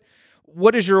 What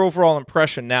is your overall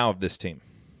impression now of this team?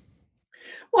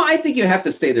 Well, I think you have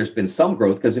to say there's been some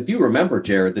growth, because if you remember,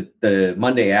 Jared, the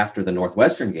Monday after the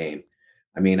Northwestern game,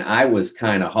 I was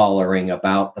kind of hollering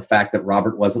about the fact that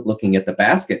Robert wasn't looking at the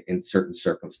basket in certain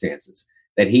circumstances,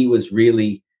 that he was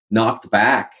really knocked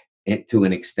back to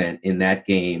an extent in that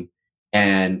game,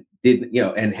 and didn't,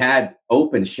 and had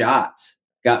open shots,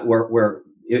 got where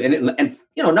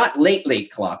not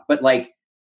late clock, but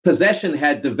possession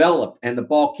had developed, and the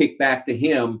ball kicked back to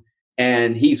him,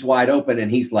 and he's wide open,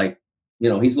 and he's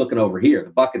he's looking over here.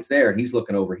 The bucket's there, and he's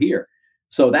looking over here.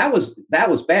 So that was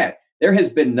bad. There has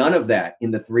been none of that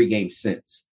in the 3 games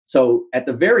since. So at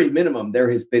the very minimum,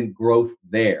 there has been growth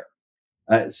there.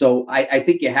 So I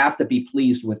think you have to be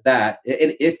pleased with that.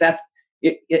 And if that's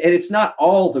it, it's not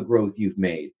all the growth you've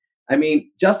made.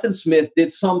 Justin Smith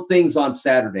did some things on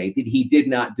Saturday that he did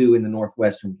not do in the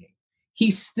Northwestern game.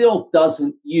 he still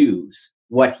doesn't use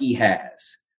what he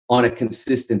has on a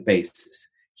consistent basis.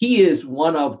 He is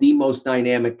one of the most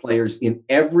dynamic players in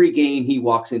every game he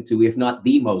walks into, if not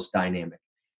the most dynamic.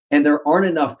 And there aren't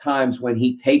enough times when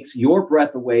he takes your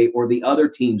breath away or the other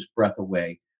team's breath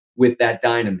away with that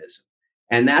dynamism.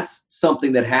 And that's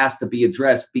something that has to be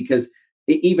addressed, because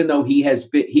even though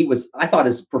I thought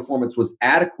his performance was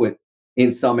adequate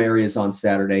in some areas on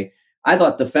Saturday. I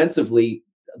thought defensively,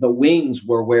 the wings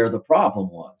were where the problem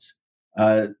was,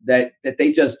 that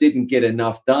they just didn't get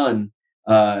enough done,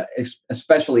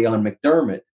 especially on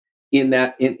McDermott in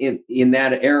that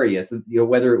area. So,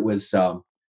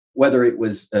 whether it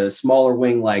was a smaller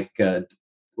wing like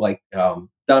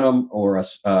Dunham, or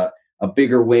a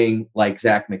bigger wing like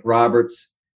Zach McRoberts,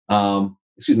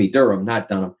 Durham, not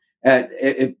Dunham.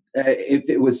 If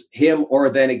it was him, or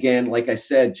then again, like I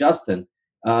said, Justin,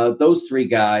 those three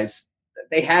guys,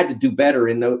 they had to do better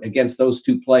against those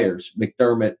two players,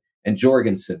 McDermott and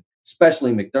Jorgensen,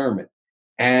 especially McDermott.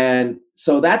 And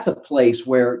so that's a place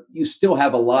where you still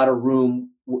have a lot of room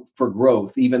for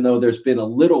growth, even though there's been a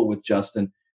little with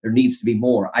Justin. There needs to be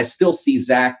more. I still see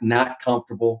Zach not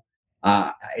comfortable.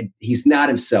 He's not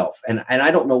himself, and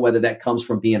I don't know whether that comes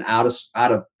from being out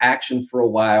of action for a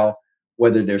while,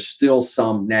 whether there's still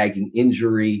some nagging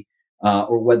injury,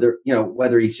 or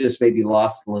whether he's just maybe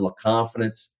lost a little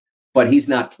confidence. But he's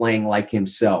not playing like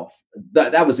himself.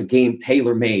 That was a game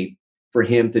tailor-made for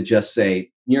him to just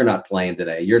say, "You're not playing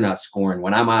today. You're not scoring.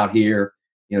 When I'm out here,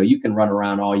 you can run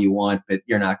around all you want, but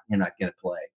you're not going to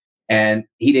play." And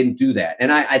he didn't do that.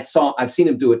 And I've seen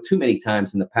him do it too many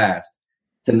times in the past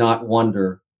to not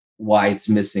wonder why it's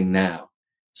missing now.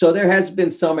 So there has been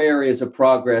some areas of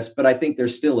progress, but I think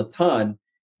there's still a ton.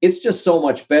 It's just so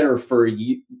much better for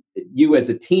you as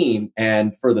a team,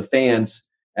 and for the fans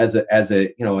as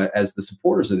the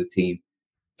supporters of the team,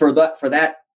 for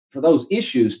those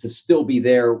issues to still be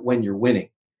there when you're winning.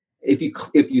 If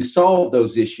you solve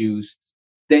those issues,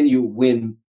 then you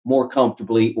win more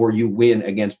comfortably, or you win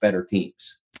against better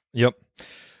teams. Yep.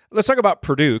 Let's talk about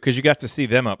Purdue, because you got to see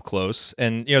them up close.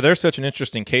 And, they're such an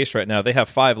interesting case right now. They have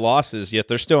 5 losses, yet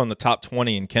they're still in the top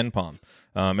 20 in KenPom.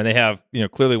 And they have,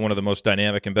 clearly one of the most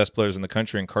dynamic and best players in the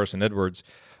country in Carson Edwards.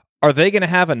 Are they going to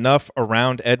have enough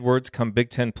around Edwards come Big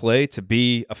Ten play to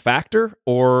be a factor?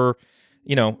 Or,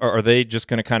 are they just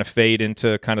going to kind of fade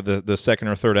into kind of the second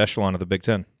or third echelon of the Big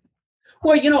Ten?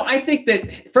 Well, I think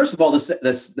that, first of all,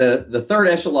 the third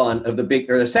echelon of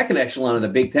the second echelon of the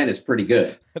Big Ten is pretty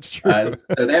good. That's true.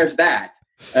 So there's that.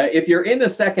 If you're in the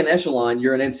second echelon,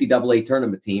 you're an NCAA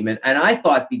tournament team, and I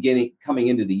thought coming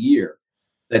into the year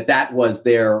that was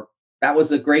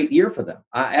a great year for them.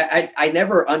 I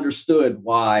never understood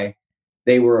why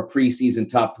they were a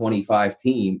preseason top 25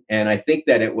 team, and I think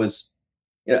that it was.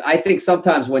 I think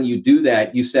sometimes when you do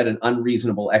that, you set an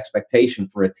unreasonable expectation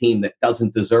for a team that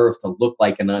doesn't deserve to look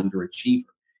like an underachiever.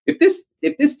 If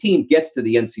this team gets to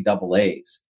the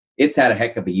NCAAs, it's had a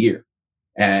heck of a year,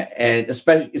 and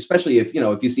especially if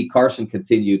you see Carson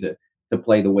continue to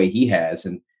play the way he has,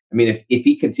 and I mean if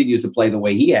he continues to play the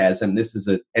way he has, and this is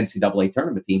an NCAA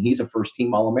tournament team, he's a first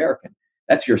team All-American.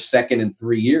 That's your second in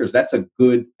 3 years. That's a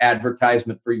good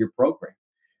advertisement for your program.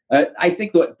 I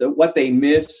think what they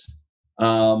miss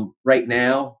right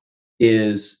now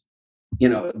is,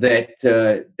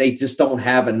 that they just don't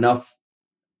have enough.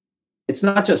 It's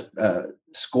not just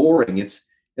scoring.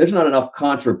 There's not enough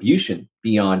contribution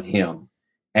beyond him.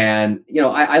 And,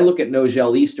 I look at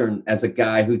Nogel Eastern as a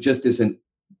guy who just isn't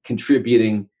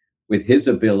contributing with his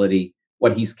ability,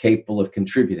 what he's capable of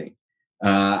contributing.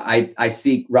 I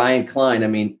see Ryan Klein. I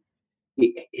mean,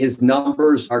 his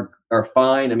numbers are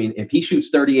fine. I mean, if he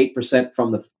shoots 38%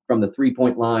 from the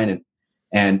 3-point line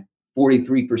and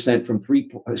 43% from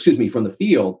from the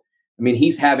field, I mean,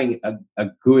 he's having a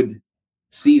good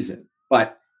season,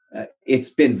 but it's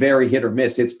been very hit or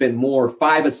miss. It's been more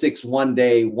 5 of 6 one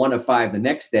day, 1 of 5 the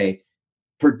next day.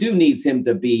 Purdue needs him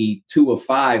to be 2 of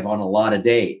 5 on a lot of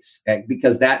days,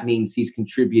 because that means he's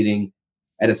contributing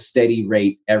at a steady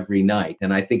rate every night.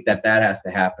 And I think that has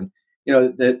to happen.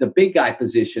 The big guy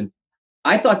position,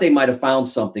 I thought they might have found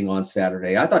something on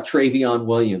Saturday. I thought Travion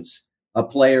Williams, a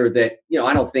player that,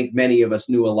 I don't think many of us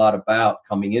knew a lot about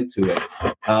coming into it.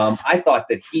 I thought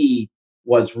that he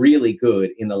was really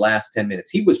good in the last 10 minutes.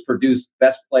 He was Purdue's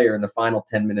best player in the final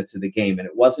 10 minutes of the game. And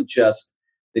it wasn't just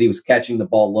that he was catching the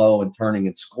ball low and turning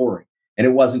and scoring. And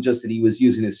it wasn't just that he was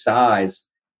using his size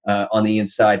on the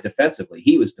inside defensively.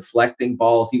 He was deflecting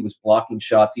balls. He was blocking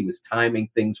shots. He was timing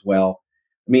things well.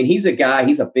 I mean, he's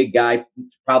a big guy,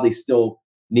 probably still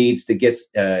needs to get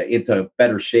into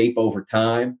better shape over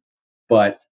time.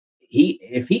 But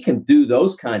if he can do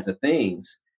those kinds of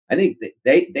things, I think that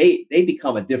they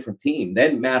become a different team.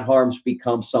 Then Matt Harms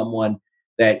becomes someone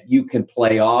that you can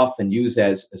play off and use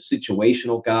as a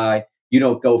situational guy. You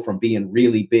don't go from being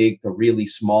really big to really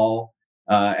small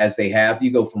as they have.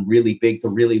 You go from really big to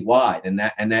really wide, and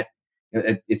that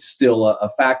it's still a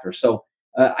factor. So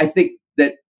I think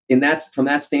that from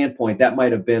that standpoint, that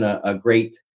might have been a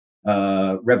great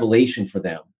revelation for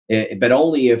them. But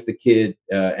only if the kid,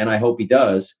 and I hope he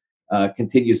does,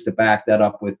 continues to back that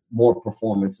up with more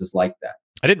performances like that.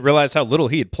 I didn't realize how little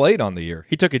he had played on the year.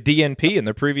 He took a DNP in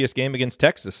their previous game against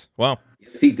Texas. Wow.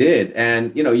 Yes, he did.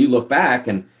 And, you look back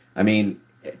and, I mean,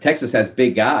 Texas has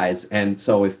big guys. And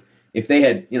so if they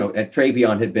had,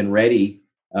 Travion had been ready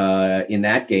in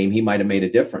that game, he might have made a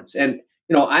difference. And,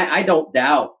 I don't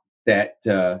doubt that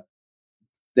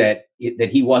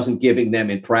he wasn't giving them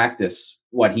in practice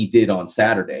what he did on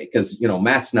Saturday, because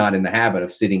Matt's not in the habit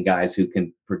of sitting guys who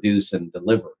can produce and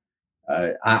deliver.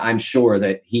 I'm sure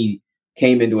that he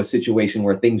came into a situation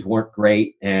where things weren't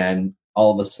great, and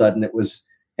all of a sudden it was,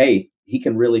 hey, he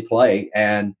can really play,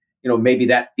 and maybe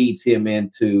that feeds him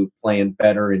into playing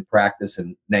better in practice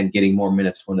and then getting more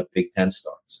minutes when the Big Ten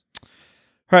starts.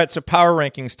 All right, so power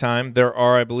rankings time. There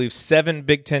are, I believe, 7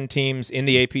 Big Ten teams in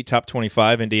the AP top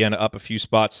 25. Indiana up a few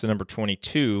spots to number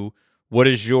 22. What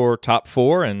is your top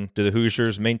 4, and do the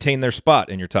Hoosiers maintain their spot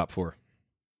in your top 4?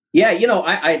 Yeah,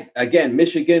 I again,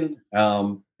 Michigan,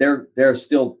 they're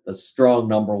still a strong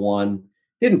number 1.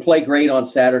 Didn't play great on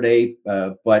Saturday,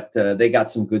 but they got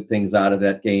some good things out of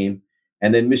that game.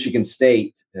 And then Michigan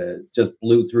State just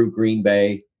blew through Green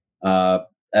Bay,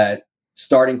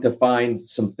 starting to find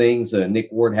some things. Nick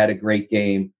Ward had a great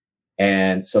game,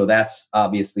 and so that's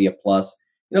obviously a plus.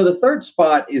 The third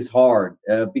spot is hard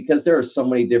because there are so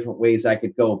many different ways I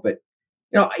could go. But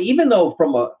even though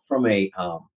from a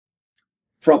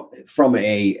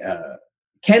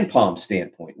Ken Palm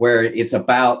standpoint, where it's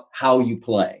about how you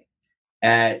play,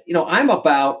 I'm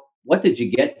about what did you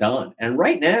get done. And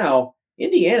right now,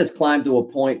 Indiana's climbed to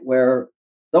a point where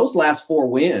those last 4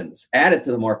 wins added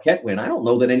to the Marquette win, I don't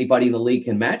know that anybody in the league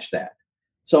can match that.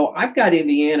 So I've got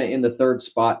Indiana in the third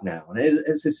spot now, and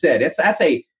as I said,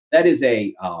 that is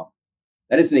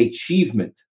an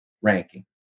achievement ranking.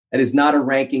 That is not a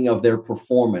ranking of their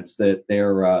performance, that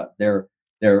their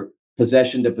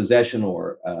possession to possession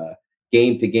or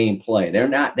game to game play.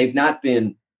 They've not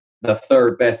been the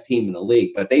third best team in the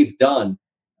league, but they've done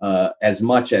as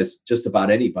much as just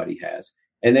about anybody has.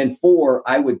 And then 4,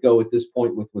 I would go at this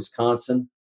point with Wisconsin.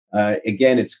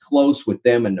 Again, it's close with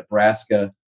them and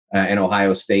Nebraska and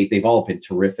Ohio State. They've all been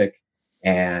terrific.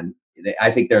 And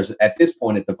I think there's, at this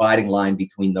point, a dividing line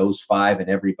between those 5 and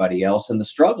everybody else. And the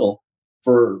struggle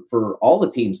for all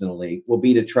the teams in the league will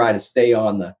be to try to stay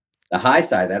on the high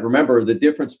side of that. Remember, the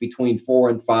difference between 4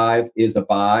 and 5 is a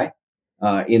bye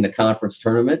in the conference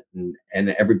tournament, and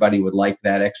everybody would like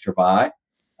that extra bye.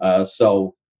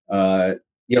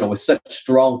 With such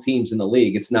strong teams in the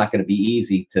league, it's not going to be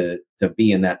easy to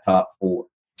be in that top 4.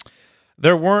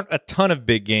 There weren't a ton of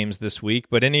big games this week,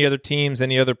 but any other teams,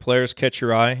 any other players catch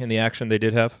your eye in the action they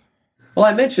did have? Well,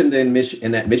 I mentioned in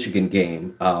that Michigan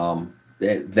game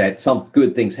that some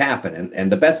good things happened,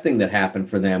 and the best thing that happened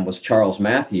for them was Charles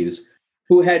Matthews,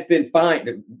 who had been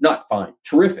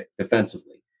terrific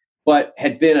defensively, but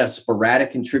had been a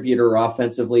sporadic contributor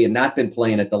offensively and not been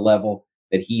playing at the level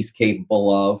that he's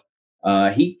capable of.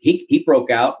 He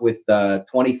broke out with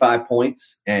 25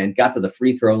 points and got to the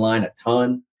free throw line a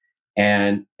ton.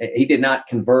 And he did not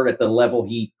convert at the level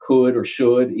he could or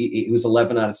should. He was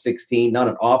 11 out of 16, not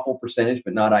an awful percentage,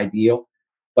 but not ideal.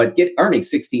 But earning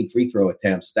 16 free throw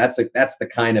attempts, that's the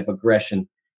kind of aggression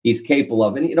he's capable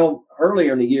of. And,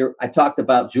 earlier in the year, I talked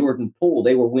about Jordan Poole.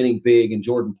 They were winning big, and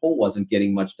Jordan Poole wasn't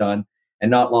getting much done.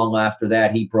 And not long after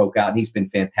that, he broke out, and he's been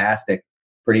fantastic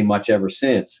pretty much ever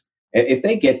since. If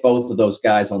they get both of those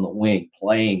guys on the wing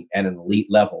playing at an elite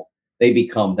level, they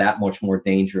become that much more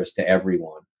dangerous to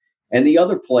everyone. And the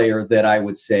other player that I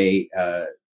would say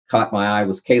caught my eye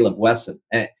was Caleb Wesson.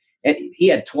 And he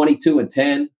had 22 and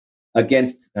 10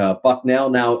 against Bucknell.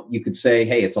 Now, you could say,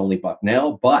 hey, it's only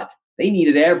Bucknell, but they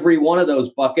needed every one of those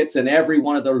buckets and every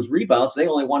one of those rebounds. They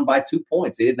only won by 2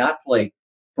 points. They did not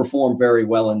perform very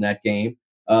well in that game.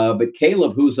 But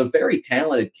Caleb, who's a very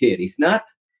talented kid, he's not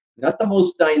the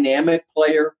most dynamic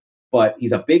player, but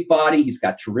he's a big body. He's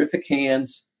got terrific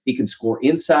hands. He can score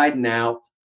inside and out.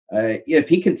 If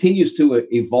he continues to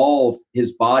evolve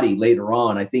his body later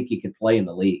on, I think he could play in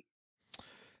the league.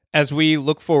 As we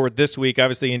look forward this week,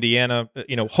 obviously Indiana,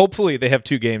 hopefully they have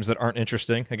 2 games that aren't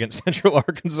interesting against Central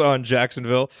Arkansas and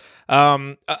Jacksonville.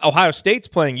 Ohio State's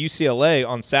playing UCLA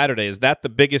on Saturday. Is that the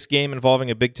biggest game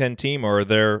involving a Big Ten team, or are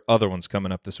there other ones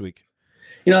coming up this week?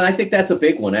 I think that's a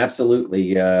big one,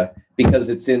 absolutely, because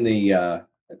it's in the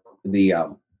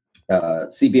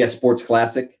CBS Sports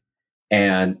Classic,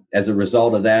 and as a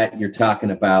result of that, you're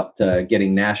talking about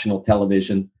getting national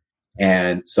television,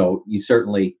 and so you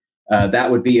certainly that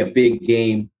would be a big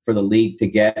game for the league to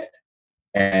get.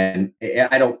 And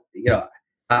I don't,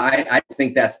 I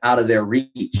think that's out of their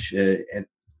reach. And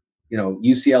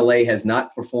UCLA has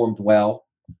not performed well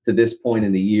to this point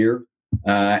in the year,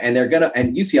 and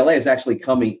and UCLA is actually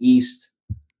coming east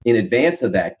in advance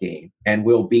of that game, and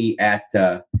we'll be at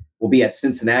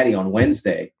Cincinnati on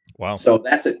Wednesday. Wow. So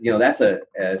that's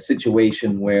a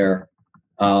situation where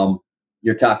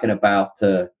you're talking about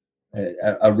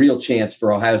a real chance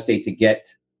for Ohio State to get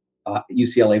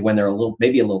UCLA when they're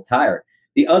maybe a little tired.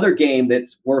 The other game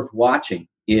that's worth watching,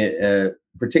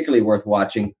 particularly worth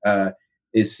watching,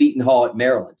 is Seton Hall at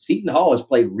Maryland. Seton Hall has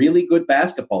played really good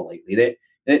basketball lately.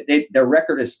 Their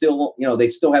record is still, they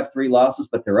still have 3 losses,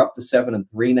 but they're up to 7-3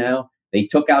 now. They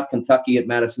took out Kentucky at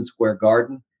Madison Square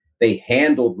Garden. They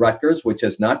handled Rutgers, which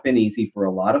has not been easy for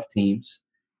a lot of teams.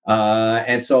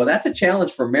 And so that's a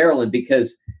challenge for Maryland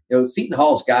because, Seton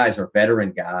Hall's guys are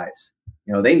veteran guys.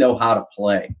 They know how to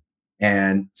play.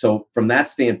 And so from that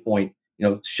standpoint,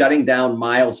 shutting down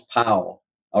Miles Powell,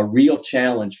 a real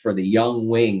challenge for the young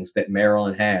wings that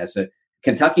Maryland has.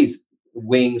 Kentucky's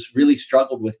wings really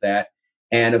struggled with that.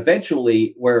 And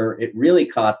eventually where it really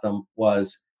caught them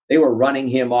was they were running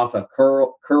him off of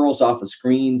curls off of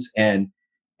screens, and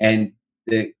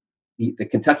the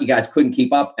Kentucky guys couldn't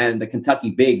keep up, and the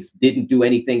Kentucky bigs didn't do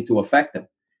anything to affect them.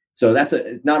 So that's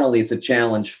not only it's a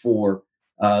challenge for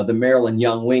the Maryland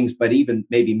young wings, but even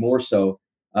maybe more so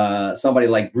somebody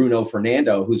like Bruno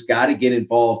Fernando, who's got to get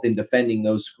involved in defending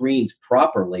those screens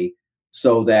properly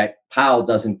so that Powell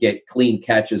doesn't get clean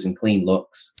catches and clean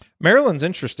looks. Maryland's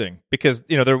interesting because,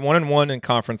 they're 1-1 in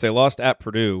conference. They lost at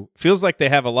Purdue. Feels like they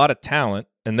have a lot of talent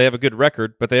and they have a good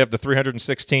record, but they have the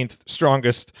 316th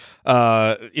strongest,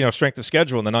 strength of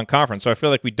schedule in the non-conference. So I feel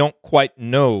like we don't quite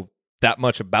know that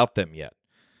much about them yet.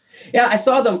 Yeah, I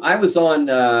saw them. I was on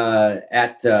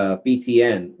at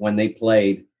BTN when they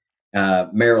played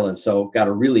Maryland, so got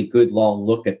a really good long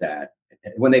look at that.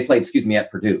 When they played,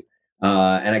 at Purdue,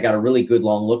 and I got a really good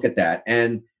long look at that.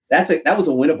 And that was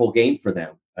a winnable game for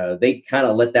them. They kind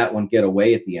of let that one get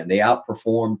away at the end. They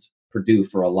outperformed Purdue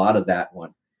for a lot of that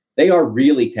one. They are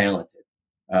really talented.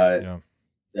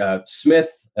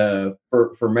 Smith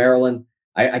for Maryland.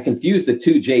 I confused the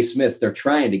 2 Jay Smiths. They're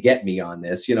trying to get me on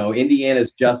this.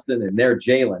 Indiana's Justin and they're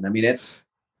Jalen. I mean, that's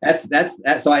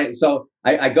so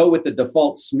I go with the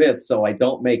default Smith so I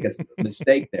don't make a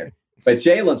mistake there. But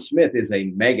Jalen Smith is a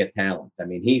mega talent. I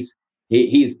mean, he's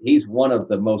one of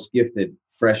the most gifted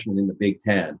freshmen in the Big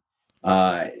Ten,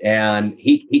 and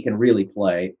he can really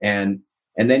play. And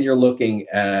then you're looking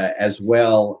as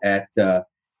well at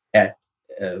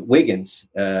Wiggins,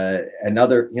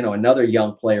 another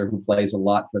young player who plays a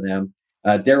lot for them.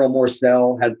 Daryl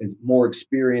Morcell has more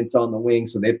experience on the wing,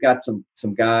 so they've got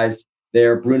some guys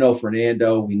there. Bruno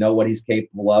Fernando, we know what he's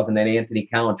capable of, and then Anthony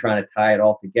Cowan trying to tie it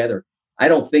all together. I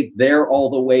don't think they're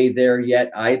all the way there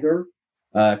yet either.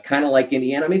 Kind of like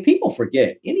Indiana. I mean, people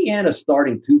forget Indiana's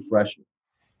starting 2 freshmen,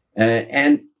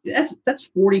 and that's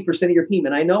 40% of your team.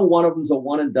 And I know one of them's a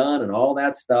one and done and all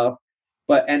that stuff,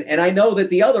 but and I know that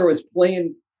the other is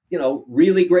playing,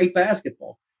 really great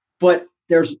basketball. But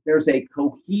there's a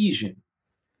cohesion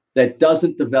that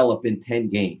doesn't develop in 10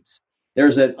 games.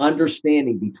 There's an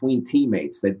understanding between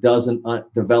teammates that doesn't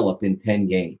develop in 10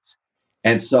 games.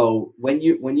 And so when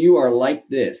you are like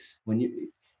this,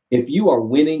 if you are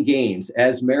winning games,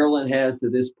 as Maryland has to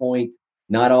this point,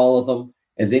 not all of them,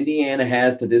 as Indiana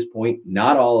has to this point,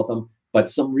 not all of them, but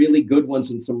some really good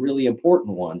ones and some really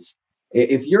important ones.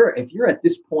 If you're at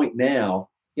this point now,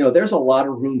 there's a lot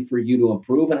of room for you to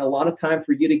improve and a lot of time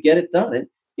for you to get it done. And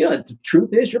the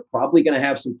truth is, you're probably going to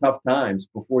have some tough times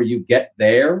before you get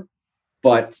there.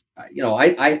 But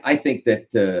I think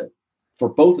that for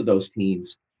both of those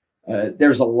teams,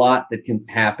 there's a lot that can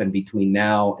happen between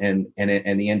now and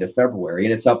the end of February,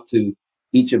 and it's up to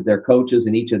each of their coaches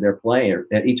and each of their players,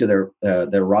 each of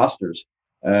their rosters,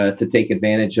 to take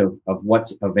advantage of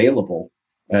what's available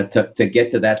to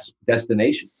get to that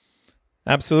destination.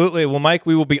 Absolutely. Well, Mike,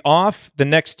 we will be off the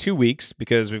next 2 weeks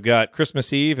because we've got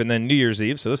Christmas Eve and then New Year's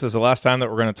Eve. So this is the last time that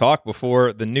we're going to talk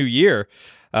before the new year.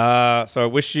 So I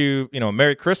wish you, a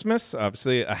Merry Christmas,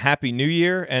 obviously a Happy New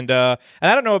Year. And I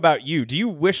don't know about you. Do you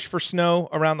wish for snow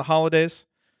around the holidays?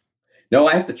 No,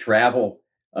 I have to travel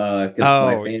because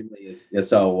my family is.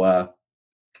 So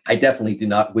I definitely do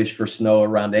not wish for snow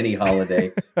around any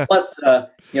holiday. Plus,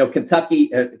 Kentucky,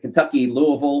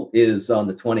 Louisville is on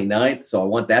the 29th, so I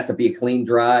want that to be a clean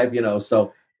drive.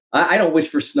 So I don't wish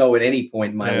for snow at any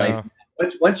point in my life.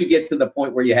 Once you get to the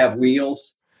point where you have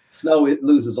wheels, snow, it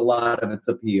loses a lot of its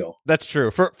appeal. That's true.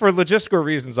 For logistical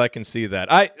reasons, I can see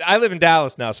that. I live in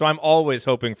Dallas now, so I'm always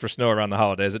hoping for snow around the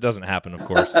holidays. It doesn't happen, of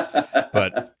course,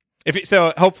 but.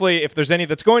 Hopefully, if there's any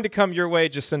that's going to come your way,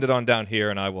 just send it on down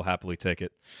here, and I will happily take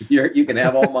it. You can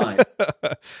have all mine.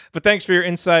 But thanks for your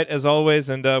insight, as always,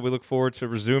 and we look forward to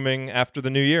resuming after the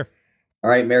new year.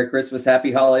 All right, Merry Christmas,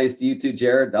 Happy Holidays to you too,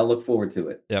 Jared. I'll look forward to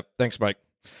it. Yep, thanks, Mike.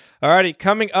 All righty,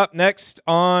 coming up next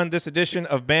on this edition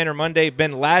of Banner Monday,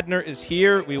 Ben Ladner is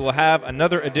here. We will have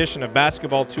another edition of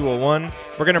Basketball 201.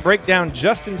 We're going to break down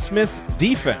Justin Smith's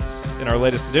defense in our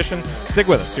latest edition. Stick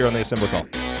with us here on the Assembly Call.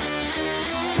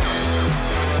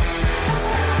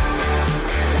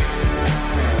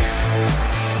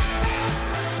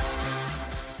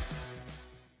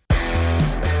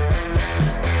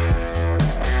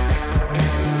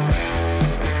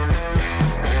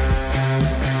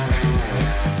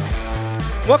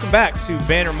 Welcome back to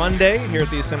Banner Monday here at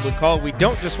the Assembly Call. We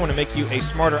don't just want to make you a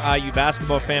smarter IU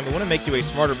basketball fan, we want to make you a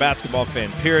smarter basketball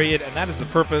fan, period. And that is the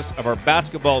purpose of our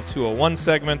Basketball 201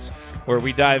 segments, where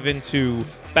we dive into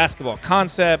basketball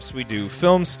concepts, we do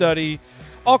film study,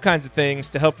 all kinds of things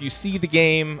to help you see the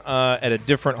game at a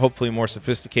different, hopefully more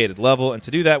sophisticated level. And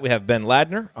to do that, we have Ben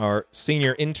Ladner, our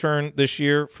senior intern this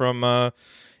year from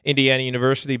Indiana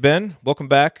University. Ben, welcome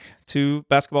back to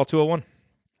Basketball 201.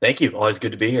 Thank you. Always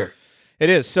good to be here. It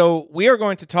is. So we are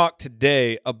going to talk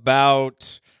today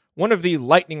about one of the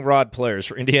lightning rod players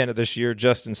for Indiana this year,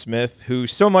 Justin Smith, who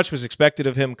so much was expected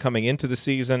of him coming into the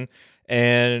season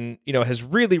and, has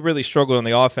really, really struggled on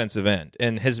the offensive end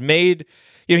and has made,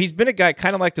 he's been a guy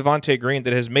kind of like Devontae Green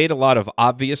that has made a lot of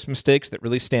obvious mistakes that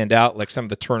really stand out, like some of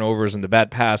the turnovers and the bad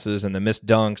passes and the missed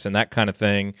dunks and that kind of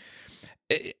thing.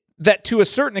 That to a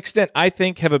certain extent, I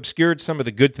think, have obscured some of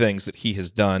the good things that he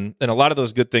has done. And a lot of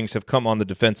those good things have come on the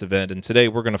defensive end. And today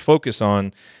we're going to focus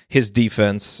on his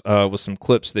defense with some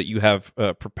clips that you have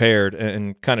prepared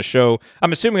and kind of show.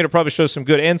 I'm assuming it'll probably show some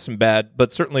good and some bad,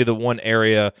 but certainly the one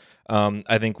area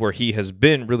I think where he has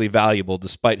been really valuable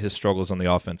despite his struggles on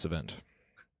the offensive end.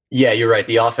 Yeah, you're right.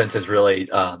 The offense has really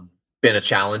been a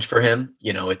challenge for him.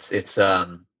 It's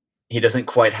he doesn't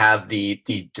quite have the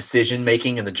decision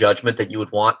making and the judgment that you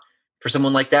would want for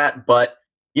someone like that, but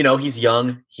he's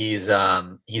young. He's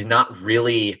not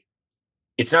really.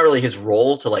 It's not really his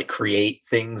role to like create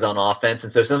things on offense,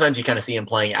 and so sometimes you kind of see him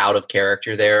playing out of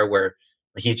character there, where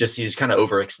he's just kind of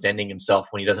overextending himself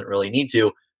when he doesn't really need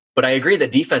to. But I agree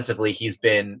that defensively he's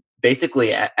been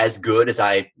basically as good as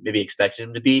I maybe expected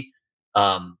him to be,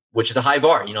 which is a high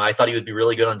bar. I thought he would be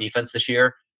really good on defense this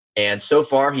year, and so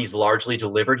far he's largely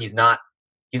delivered. He's not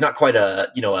quite a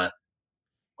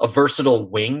versatile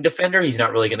wing defender. He's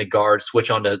not really going to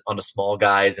switch onto small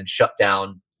guys and shut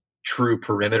down true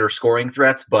perimeter scoring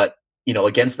threats. But,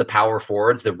 against the power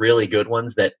forwards, the really good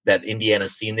ones that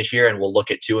Indiana's seen this year, and we'll look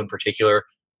at two in particular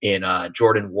in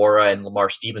Jordan Nwora and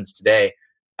Lamar Stevens today,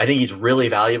 I think he's really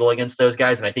valuable against those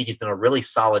guys. And I think he's done a really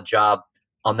solid job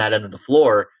on that end of the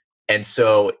floor. And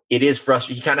so it is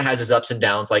frustrating. He kind of has his ups and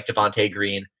downs like Devontae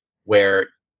Green, where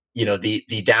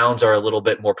the downs are a little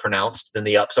bit more pronounced than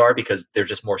the ups are because they're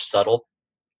just more subtle.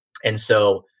 And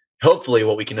so hopefully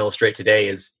what we can illustrate today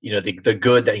is, the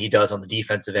good that he does on the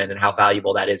defensive end and how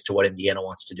valuable that is to what Indiana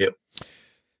wants to do.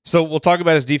 So we'll talk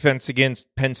about his defense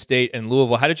against Penn State and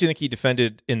Louisville. How did you think he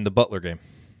defended in the Butler game?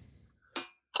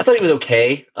 I thought he was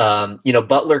okay.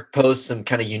 Butler posed some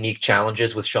kind of unique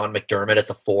challenges with Sean McDermott at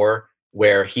the 4,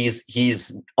 where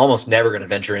he's almost never going to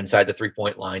venture inside the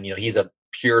 3-point line. He's a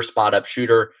pure spot-up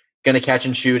shooter, going to catch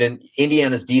and shoot. And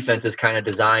Indiana's defense is kind of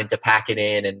designed to pack it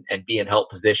in and be in help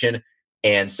position.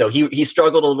 And so he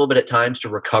struggled a little bit at times to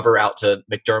recover out to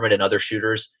McDermott and other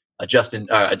shooters. Jordan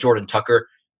Tucker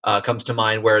comes to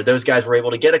mind, where those guys were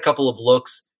able to get a couple of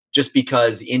looks just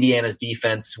because Indiana's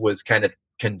defense was kind of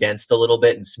condensed a little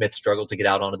bit and Smith struggled to get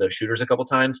out onto those shooters a couple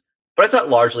times. But I thought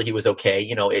largely he was okay.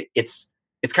 It's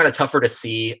kind of tougher to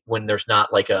see when there's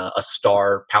not like a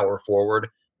star power forward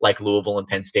like Louisville and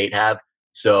Penn State have.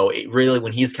 So really,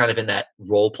 when he's kind of in that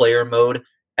role player mode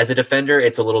as a defender,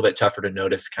 it's a little bit tougher to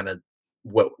notice kind of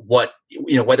what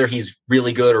whether he's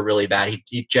really good or really bad.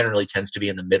 He generally tends to be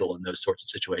in the middle in those sorts of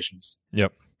situations.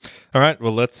 Yep. All right.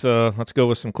 Well, let's go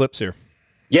with some clips here.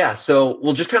 Yeah. So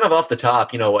we'll just kind of off the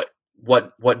top,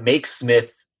 what makes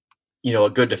Smith, a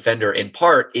good defender in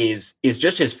part is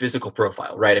just his physical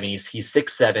profile, right? I mean, he's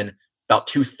 6'7", about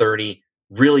 230,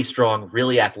 really strong,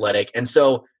 really athletic. And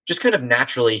so just kind of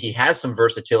naturally, he has some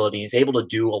versatility. He's able to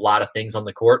do a lot of things on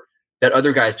the court that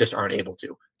other guys just aren't able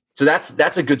to. So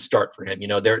that's a good start for him.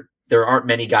 There aren't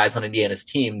many guys on Indiana's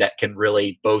team that can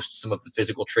really boast some of the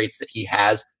physical traits that he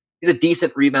has. He's a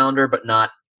decent rebounder, but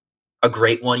not a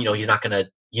great one. He's not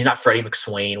Freddie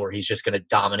McSwain where he's just going to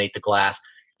dominate the glass.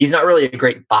 He's not really a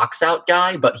great box out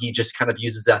guy, but he just kind of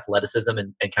uses athleticism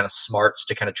and kind of smarts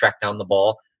to kind of track down the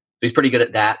ball. So he's pretty good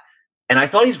at that. And I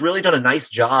thought he's really done a nice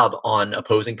job on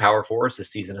opposing power forwards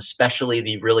this season, especially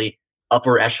the really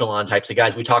upper echelon types of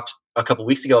guys. We talked a couple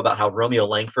weeks ago about how Romeo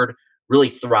Langford really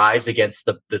thrives against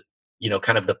the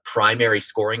kind of the primary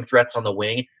scoring threats on the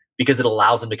wing because it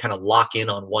allows him to kind of lock in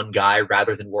on one guy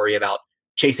rather than worry about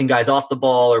chasing guys off the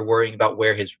ball or worrying about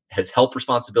where his help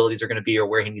responsibilities are going to be or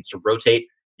where he needs to rotate.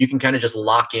 You can kind of just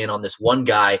lock in on this one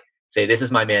guy, say, this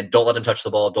is my man, don't let him touch the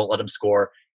ball, don't let him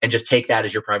score, and just take that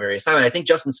as your primary assignment. I think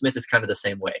Justin Smith is kind of the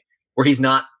same way, where he's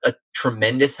not a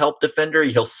tremendous help defender.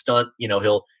 He'll stunt,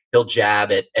 he'll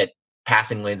jab at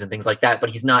passing lanes and things like that,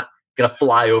 but he's not going to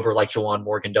fly over like Juwan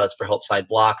Morgan does for help side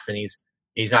blocks, and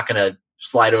he's not going to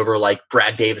slide over like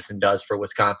Brad Davison does for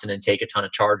Wisconsin and take a ton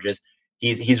of charges.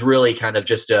 He's really kind of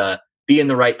just a be in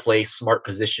the right place, smart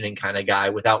positioning kind of guy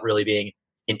without really being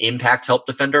an impact help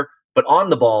defender. But on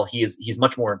the ball, he's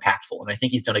much more impactful. And I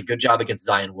think he's done a good job against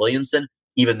Zion Williamson,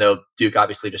 even though Duke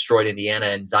obviously destroyed Indiana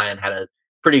and Zion had a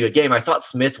pretty good game. I thought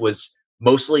Smith was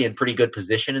mostly in pretty good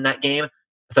position in that game.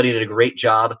 I thought he did a great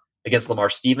job against Lamar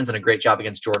Stevens and a great job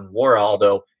against Jordan Nwora,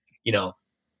 although,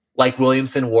 like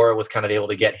Williamson, Nwora was kind of able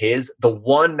to get his. The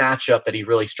one matchup that he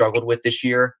really struggled with this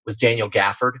year was Daniel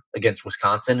Gafford against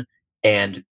Wisconsin.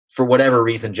 And for whatever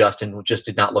reason, Justin just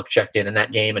did not look checked in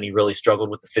that game, and he really struggled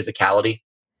with the physicality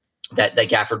that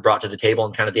Gafford brought to the table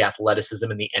and kind of the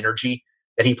athleticism and the energy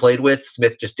that he played with.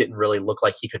 Smith just didn't really look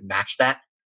like he could match that.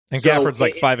 And Gafford's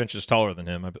like 5 inches taller than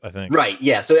him, I think. Right,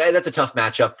 yeah. So that's a tough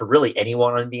matchup for really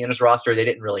anyone on Indiana's roster. They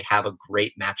didn't really have a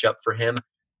great matchup for him.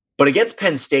 But against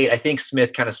Penn State, I think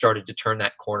Smith kind of started to turn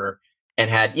that corner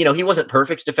and had, he wasn't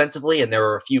perfect defensively, and there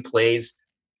were a few plays.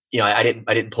 I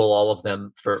didn't pull all of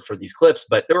them for these clips,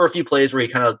 but there were a few plays where he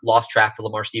kind of lost track of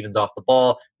Lamar Stevens off the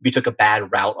ball. He took a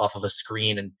bad route off of a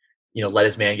screen and let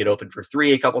his man get open for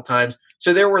three a couple times.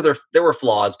 So there were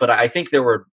flaws, but I think there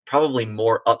were probably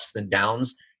more ups than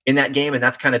downs in that game, and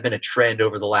that's kind of been a trend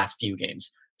over the last few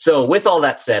games. So with all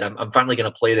that said, I'm finally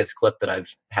going to play this clip that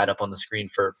I've had up on the screen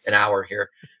for an hour here.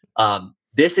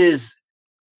 This is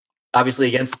obviously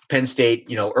against Penn State,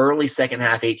 early second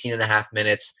half, 18 and a half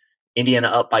minutes, Indiana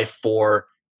up by 4.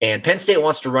 And Penn State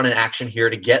wants to run an action here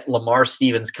to get Lamar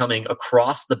Stevens coming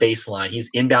across the baseline. He's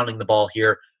inbounding the ball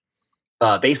here,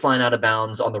 baseline out of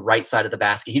bounds on the right side of the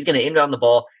basket. He's going to inbound the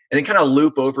ball and then kind of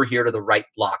loop over here to the right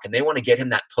block. And they want to get him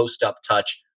that post-up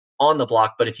touch on the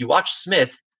block. But if you watch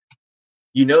Smith,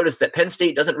 you notice that Penn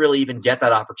State doesn't really even get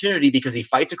that opportunity because he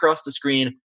fights across the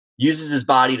screen, uses his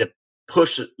body to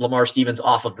push Lamar Stevens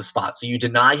off of the spot. So you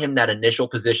deny him that initial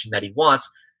position that he wants.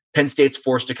 Penn State's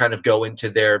forced to kind of go into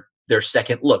their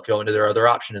second look, go into their other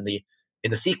option in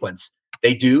the sequence.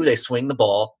 They swing the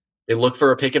ball, they look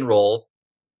for a pick and roll,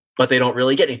 but they don't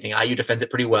really get anything. IU defends it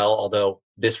pretty well, although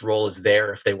this roll is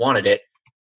there if they wanted it.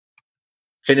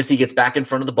 Finney gets back in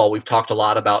front of the ball. We've talked a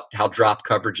lot about how drop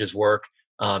coverages work.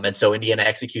 And so Indiana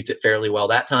executes it fairly well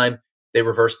that time. They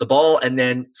reverse the ball, and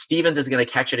then Stevens is going to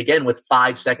catch it again with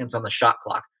 5 seconds on the shot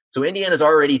clock. So Indiana's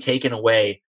already taken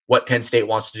away what Penn State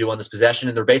wants to do on this possession,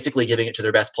 and they're basically giving it to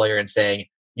their best player and saying,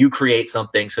 you create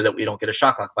something so that we don't get a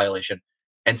shot clock violation.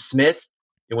 And Smith,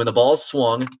 when the ball's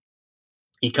swung,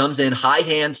 he comes in, high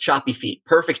hands, choppy feet.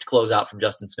 Perfect closeout from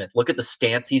Justin Smith. Look at the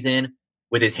stance he's in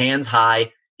with his hands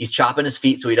high. He's chopping his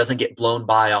feet so he doesn't get blown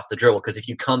by off the dribble, because if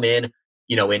you come in,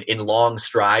 in long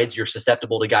strides, you're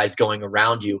susceptible to guys going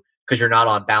around you because you're not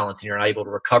on balance and you're not able to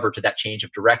recover to that change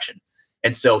of direction.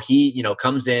 And so he,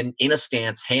 comes in a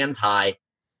stance, hands high,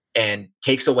 and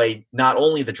takes away not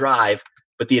only the drive,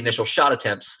 but the initial shot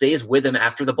attempt, stays with him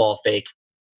after the ball fake,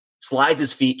 slides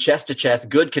his feet chest to chest,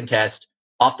 good contest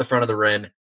off the front of the rim,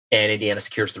 and Indiana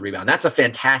secures the rebound. That's a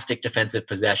fantastic defensive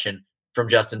possession from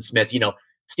Justin Smith.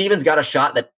 Stevens got a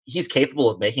shot that he's capable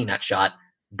of making that shot,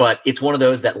 but it's one of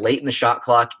those that late in the shot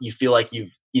clock, you feel like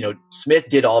Smith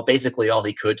did basically all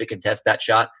he could to contest that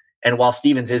shot. And while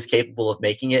Stevens is capable of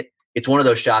making it, it's one of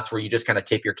those shots where you just kind of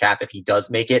tip your cap if he does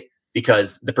make it,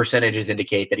 because the percentages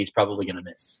indicate that he's probably going to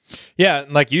miss. Yeah,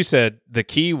 like you said, the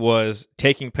key was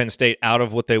taking Penn State out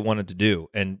of what they wanted to do,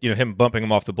 and him bumping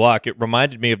him off the block. It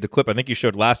reminded me of the clip I think you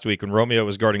showed last week when Romeo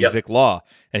was guarding Vic Law,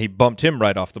 and he bumped him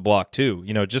right off the block too.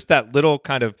 Just that little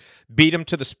kind of beat him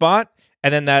to the spot,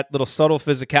 and then that little subtle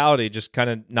physicality just kind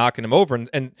of knocking him over.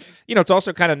 And it's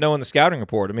also kind of knowing the scouting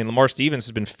report. I mean, Lamar Stevens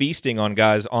has been feasting on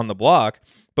guys on the block,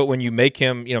 but when you make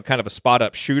him, kind of a spot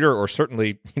up shooter, or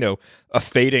certainly, a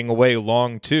fading away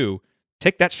long two,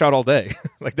 take that shot all day.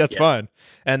 Like, that's fine.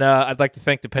 And I'd like to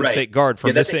thank the Penn State guard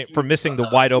for missing the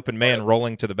wide open man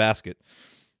rolling to the basket.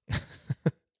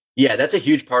 Yeah, that's a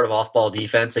huge part of off-ball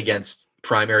defense against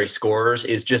primary scorers,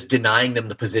 is just denying them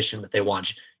the position that they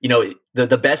want.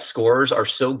 The best scorers are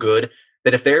so good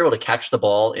that if they're able to catch the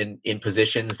ball in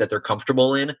positions that they're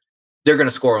comfortable in, they're going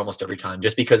to score almost every time,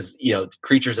 just because,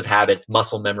 creatures of habit,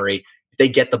 muscle memory. If they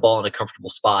get the ball in a comfortable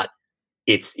spot,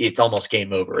 it's almost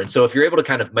game over. And so if you're able to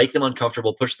kind of make them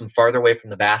uncomfortable, push them farther away from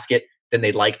the basket than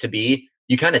they'd like to be,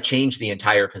 you kind of change the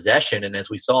entire possession. And as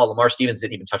we saw, Lamar Stevens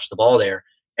didn't even touch the ball there,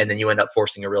 and then you end up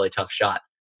forcing a really tough shot.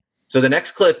 So the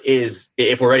next clip is,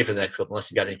 if we're ready for the next clip,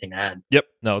 unless you've got anything to add. Yep.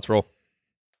 No, let's roll.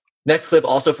 Next clip,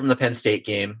 also from the Penn State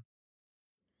game,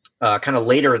 kind of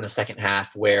later in the second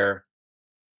half, where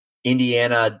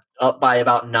Indiana up by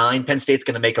about 9. Penn State's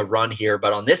going to make a run here,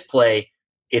 but on this play,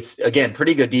 it's, again,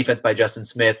 pretty good defense by Justin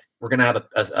Smith. We're going to have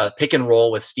a pick and roll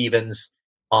with Stevens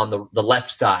on the left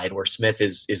side, where Smith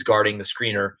is guarding the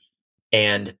screener.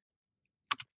 And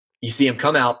you see him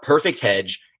come out, perfect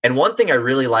hedge. And one thing I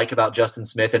really like about Justin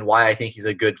Smith, and why I think he's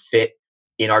a good fit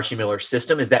in Archie Miller's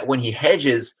system, is that when he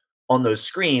hedges on those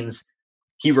screens,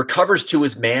 he recovers to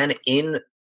his man in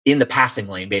the passing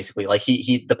lane, basically. Like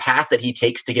the path that he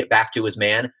takes to get back to his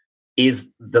man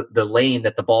is the lane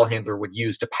that the ball handler would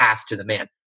use to pass to the man.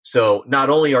 So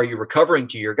not only are you recovering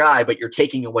to your guy, but you're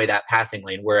taking away that passing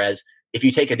lane. Whereas if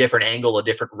you take a different angle, a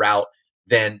different route,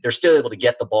 then they're still able to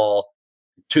get the ball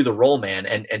to the roll man.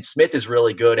 And Smith is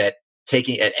really good at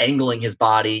angling his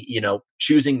body,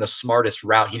 choosing the smartest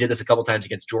route. He did this a couple times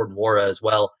against Jordan Nwora as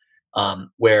well,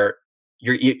 where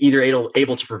you're either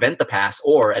able to prevent the pass,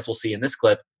 or, as we'll see in this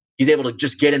clip, he's able to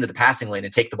just get into the passing lane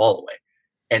and take the ball away.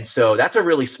 And so that's a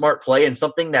really smart play, and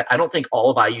something that I don't think all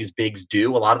of IU's bigs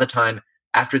do. A lot of the time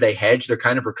after they hedge, they're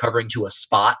kind of recovering to a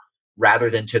spot rather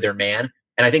than to their man.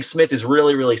 And I think Smith is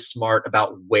really, really smart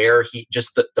about where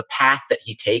the path that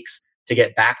he takes to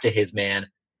get back to his man.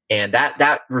 And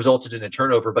that resulted in a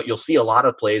turnover. But you'll see a lot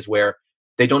of plays where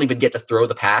they don't even get to throw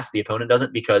the pass. The opponent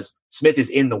doesn't, because Smith is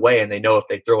in the way, and they know if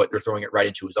they throw it, they're throwing it right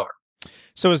into his arm.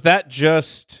 So is that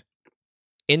just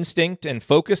instinct and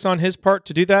focus on his part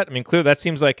to do that? I mean, clearly that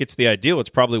seems like it's the ideal. It's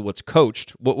probably what's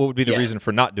coached. What would be the reason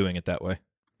for not doing it that way?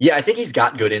 Yeah, I think he's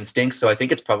got good instincts, so I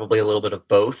think it's probably a little bit of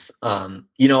both. A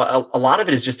lot of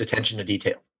it is just attention to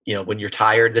detail. When you're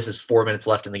tired, this is 4 minutes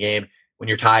left in the game. When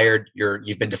you're tired,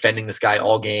 you've been defending this guy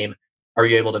all game. Are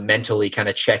you able to mentally kind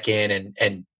of check in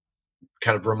and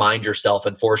kind of remind yourself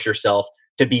and force yourself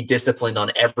to be disciplined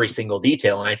on every single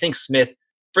detail? And I think Smith,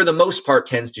 for the most part,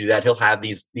 tends to do that. He'll have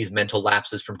these mental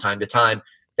lapses from time to time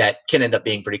that can end up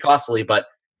being pretty costly. But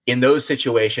in those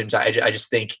situations, I just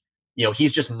think,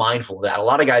 he's just mindful of that. A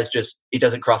lot of guys it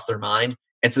doesn't cross their mind,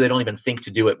 and so they don't even think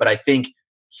to do it. But I think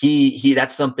he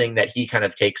that's something that he kind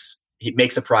of he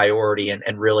makes a priority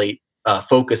and really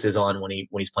focuses on when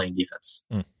he's playing defense.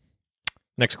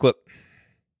 Next clip.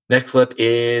 Next clip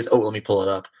is, let me pull it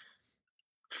up,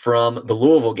 from the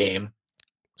Louisville game.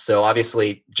 So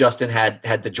obviously Justin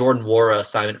had the Jordan Nwora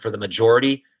assignment for the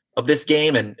majority of this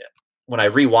game, and when I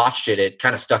rewatched it, it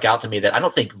kind of stuck out to me that I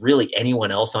don't think really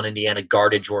anyone else on Indiana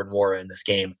guarded Jordan Nwora in this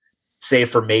game, save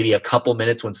for maybe a couple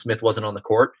minutes when Smith wasn't on the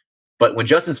court. But when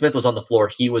Justin Smith was on the floor,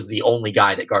 he was the only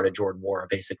guy that guarded Jordan Nwora,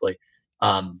 basically.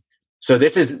 So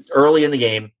this is early in the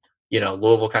game.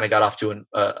 Louisville kind of got off to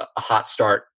a hot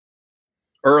start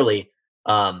early.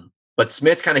 But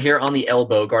Smith kind of here on the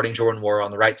elbow, guarding Jordan Nwora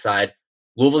on the right side.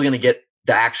 Louisville's going to get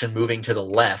the action moving to the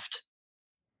left.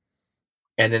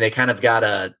 And then they kind of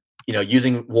got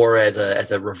using Nwora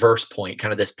as a reverse point,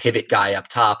 kind of this pivot guy up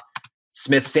top.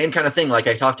 Smith, same kind of thing like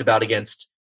I talked about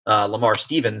against Lamar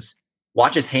Stevens.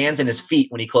 Watch his hands and his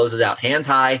feet when he closes out. Hands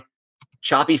high,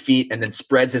 choppy feet, and then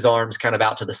spreads his arms kind of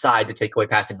out to the side to take away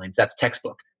passing lanes. That's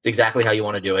textbook. It's exactly how you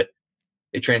want to do it.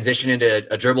 They transition into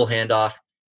a dribble handoff.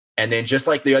 And then just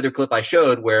like the other clip I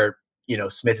showed where,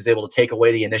 Smith is able to take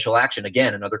away the initial action,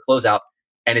 again, another closeout.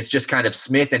 And it's just kind of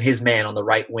Smith and his man on the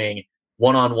right wing,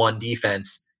 one-on-one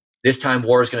defense. This time,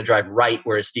 Nwora is going to drive right,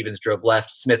 whereas Stevens drove left.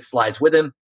 Smith slides with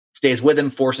him, stays with him,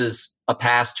 forces a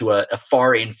pass to a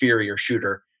far inferior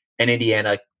shooter. And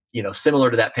Indiana,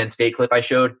 similar to that Penn State clip I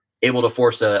showed, able to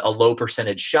force a low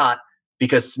percentage shot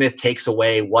because Smith takes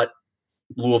away what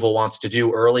Louisville wants to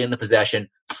do early in the possession,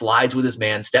 slides with his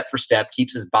man step for step,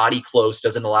 keeps his body close,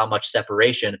 doesn't allow much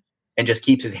separation, and just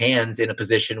keeps his hands in a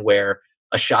position where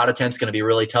a shot attempt's going to be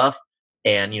really tough.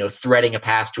 and, threading a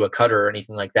pass to a cutter or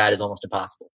anything like that is almost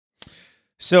impossible.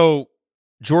 So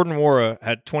Jordan Nwora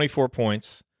had 24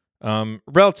 points,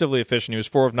 relatively efficient. He was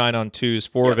 4 of 9 on twos,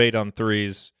 4 of 8 on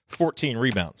threes, 14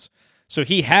 rebounds. So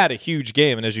he had a huge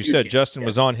game, and as you said, Justin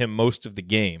was on him most of the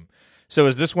game. So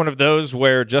is this one of those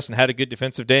where Justin had a good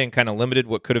defensive day and kind of limited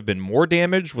what could have been more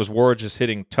damage? Was Nwora just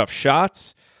hitting tough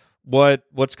shots?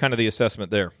 What's kind of the assessment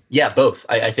there? Yeah, both.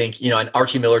 I think, and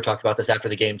Archie Miller talked about this after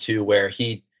the game too, where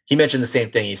he mentioned the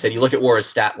same thing. He said, you look at Nwora's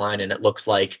stat line and it looks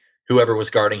like whoever was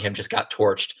guarding him just got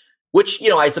torched, which,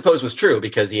 I suppose was true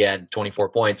because he had 24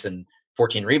 points and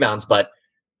 14 rebounds. But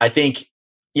I think,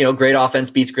 great offense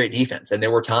beats great defense. And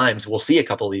there were times, we'll see a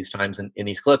couple of these times in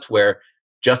these clips where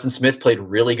Justin Smith played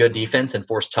really good defense and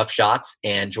forced tough shots,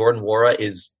 and Jordan Nwora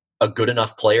is a good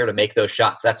enough player to make those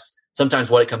shots. That's sometimes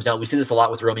what it comes down. We see this a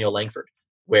lot with Romeo Langford,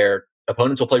 where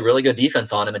opponents will play really good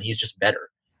defense on him and he's just better.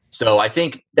 So I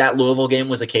think that Louisville game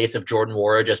was a case of Jordan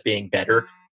Nwora just being better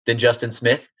than Justin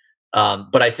Smith.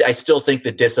 But I still think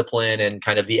the discipline and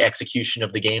kind of the execution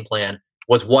of the game plan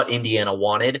was what Indiana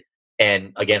wanted.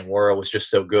 And again, Nwora was just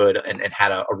so good and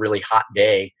had a really hot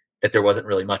day that there wasn't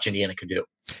really much Indiana could do.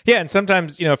 Yeah, and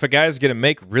sometimes, if a guy's going to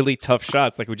make really tough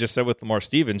shots, like we just said with Lamar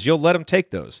Stevens, you'll let him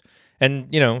take those.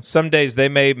 And, some days they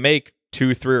may make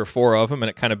 2, 3, or 4 of them, and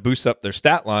it kind of boosts up their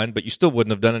stat line, but you still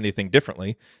wouldn't have done anything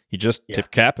differently. You just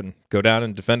tip cap and go down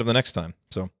and defend them the next time.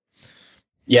 So,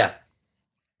 yeah.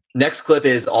 Next clip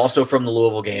is also from the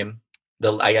Louisville game.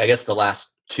 I guess the last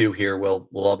 2 here will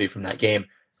all be from that game.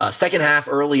 Second half,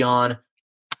 early on,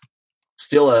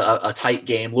 still a tight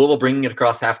game. Louisville bringing it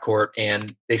across half court,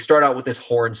 and they start out with this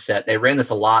horn set. They ran this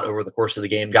a lot over the course of the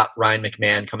game, got Ryan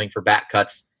McMahon coming for back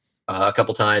cuts a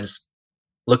couple times,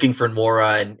 looking for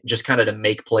Nwora and just kind of to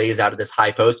make plays out of this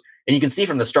high post. And you can see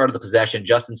from the start of the possession,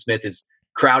 Justin Smith is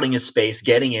crowding his space,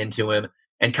 getting into him,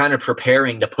 and kind of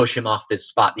preparing to push him off this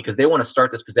spot because they want to start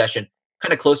this possession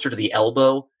kind of closer to the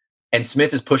elbow. And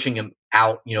Smith is pushing him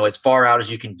out, as far out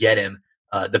as you can get him,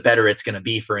 the better it's going to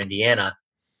be for Indiana.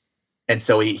 And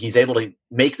so he's able to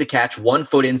make the catch 1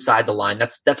 foot inside the line.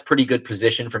 That's pretty good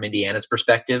position from Indiana's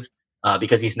perspective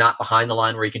because he's not behind the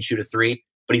line where he can shoot a 3,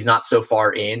 but he's not so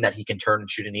far in that he can turn and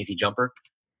shoot an easy jumper.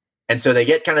 And so they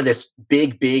get kind of this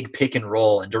big pick and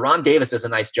roll. And Deron Davis does a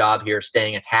nice job here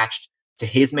staying attached to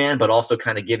his man, but also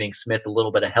kind of giving Smith a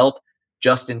little bit of help.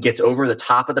 Justin gets over the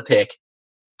top of the pick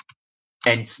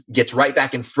and gets right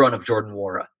back in front of Jordan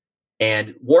Nwora.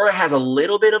 And Nwora has a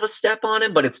little bit of a step on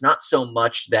him, but it's not so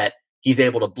much that he's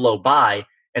able to blow by.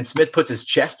 And Smith puts his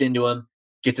chest into him,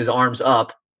 gets his arms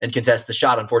up, and contests the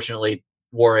shot. Unfortunately,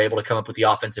 Nwora able to come up with the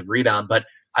offensive rebound. But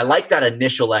I like that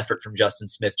initial effort from Justin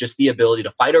Smith, just the ability to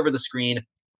fight over the screen,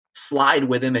 slide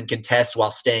with him, and contest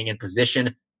while staying in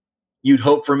position. You'd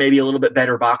hope for maybe a little bit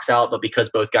better box out, but because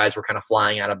both guys were kind of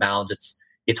flying out of bounds,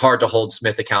 it's hard to hold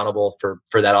Smith accountable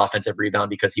for that offensive rebound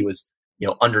because he was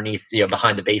underneath,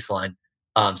 behind the baseline.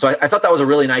 So I thought that was a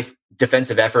really nice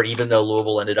defensive effort, even though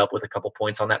Louisville ended up with a couple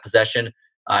points on that possession.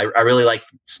 I really like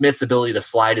Smith's ability to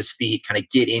slide his feet, kind of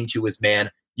get into his man,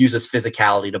 use his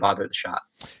physicality to bother the shot.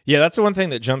 Yeah, that's the one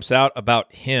thing that jumps out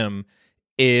about him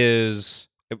is,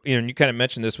 you kind of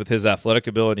mentioned this with his athletic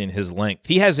ability and his length.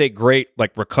 He has a great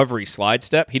recovery slide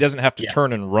step. He doesn't have to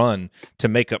turn and run to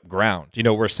make up ground.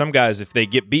 Where some guys, if they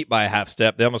get beat by a half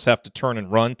step, they almost have to turn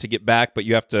and run to get back, but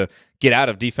you have to get out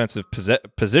of defensive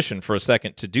position for a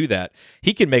second to do that.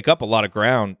 He can make up a lot of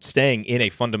ground staying in a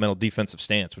fundamental defensive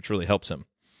stance, which really helps him.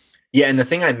 Yeah, and the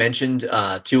thing I mentioned,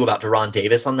 too, about Deron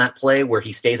Davis on that play, where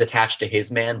he stays attached to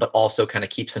his man, but also kind of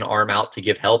keeps an arm out to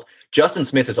give help. Justin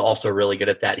Smith is also really good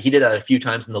at that. He did that a few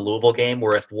times in the Louisville game,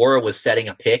 where if Nwora was setting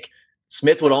a pick,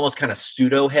 Smith would almost kind of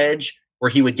pseudo-hedge,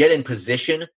 where he would get in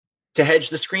position to hedge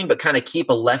the screen, but kind of keep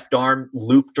a left arm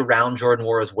looped around Jordan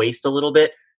Nwora's waist a little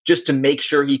bit, just to make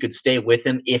sure he could stay with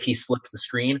him if he slipped the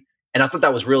screen. And I thought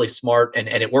that was really smart, and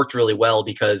it worked really well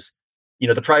because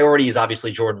the priority is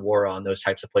obviously Jordan Nwora on those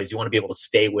types of plays. You want to be able to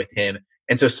stay with him.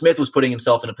 And so Smith was putting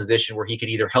himself in a position where he could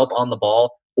either help on the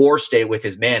ball or stay with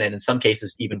his man, and in some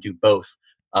cases even do both.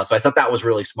 So I thought that was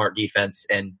really smart defense.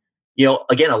 And,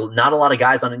 again, not a lot of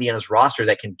guys on Indiana's roster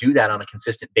that can do that on a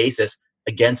consistent basis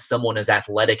against someone as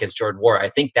athletic as Jordan Nwora. I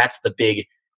think that's the big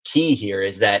key here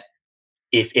is that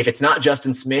if it's not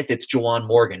Justin Smith, it's Juwan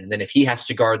Morgan. And then if he has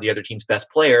to guard the other team's best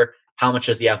player, how much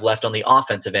does he have left on the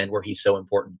offensive end where he's so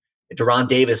important? Deron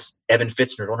Davis, Evan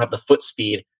Fitzner don't have the foot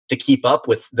speed to keep up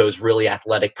with those really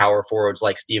athletic power forwards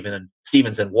like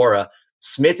Stevens and Nwora.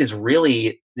 Smith is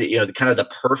really, kind of the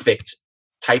perfect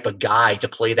type of guy to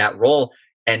play that role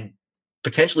and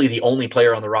potentially the only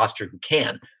player on the roster who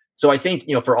can. So I think,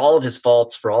 for all of his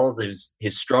faults, for all of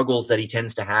his struggles that he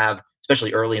tends to have,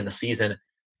 especially early in the season.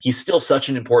 He's still such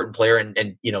an important player.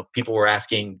 And people were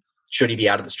asking, should he be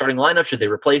out of the starting lineup? Should they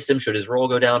replace him? Should his role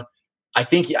go down? I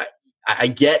think I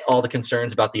get all the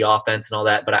concerns about the offense and all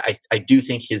that, but I do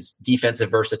think his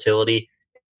defensive versatility,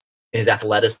 his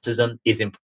athleticism is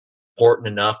important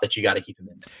enough that you got to keep him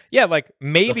in there. Yeah, like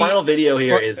maybe the final video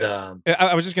here is.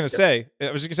 I was just gonna say.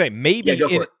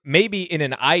 Maybe in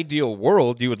an ideal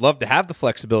world, you would love to have the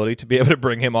flexibility to be able to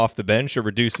bring him off the bench or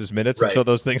reduce his minutes until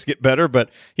those things get better. But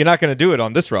you're not going to do it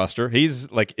on this roster. He's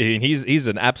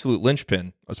an absolute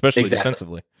linchpin, especially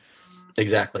defensively.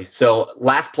 Exactly. So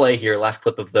last play here, last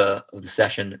clip of the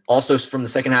session, also from the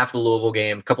second half of the Louisville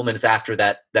game, a couple minutes after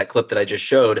that clip that I just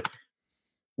showed.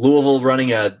 Louisville running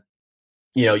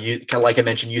like I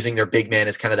mentioned, using their big man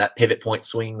as kind of that pivot point,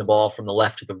 swinging the ball from the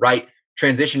left to the right,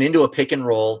 transition into a pick and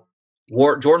roll.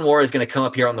 Jordan Nwora is going to come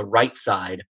up here on the right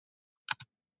side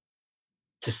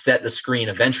to set the screen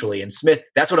eventually. And Smith,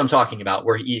 that's what I'm talking about,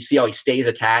 where you see how he stays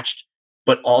attached,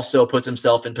 but also puts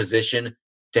himself in position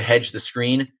to hedge the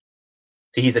screen.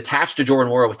 So he's attached to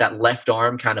Jordan Nwora with that left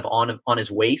arm kind of on his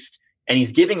waist, and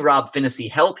he's giving Rob Finney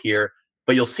help here.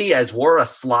 But you'll see as Nwora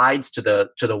slides to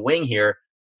the wing here,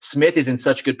 Smith is in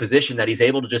such good position that he's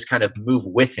able to just kind of move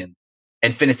with him,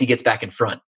 and Finney gets back in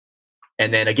front.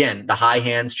 And then again, the high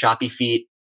hands, choppy feet,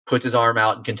 puts his arm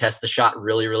out and contests the shot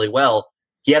really, really well.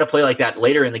 He had a play like that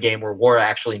later in the game where Nwora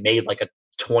actually made like a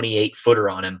 28-footer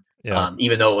on him,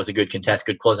 even though it was a good contest,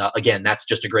 good closeout. Again, that's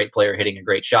just a great player hitting a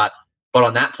great shot. But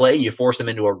on that play, you force him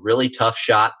into a really tough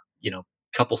shot,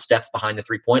 couple steps behind the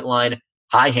three-point line,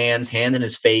 high hands, hand in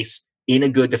his face, in a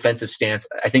good defensive stance.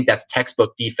 I think that's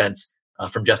textbook defense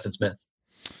from Justin Smith.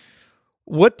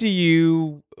 What do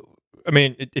you... I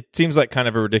mean, it seems like kind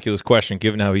of a ridiculous question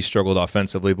given how he struggled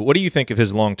offensively, but what do you think of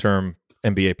his long-term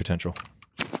NBA potential?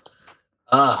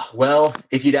 Well,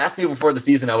 if you'd asked me before the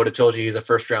season, I would have told you he's a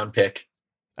first-round pick.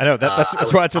 I know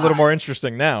that's why it's a little more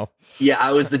interesting now. Yeah,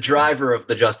 I was the driver of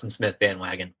the Justin Smith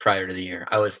bandwagon prior to the year.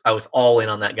 I was all in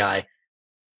on that guy.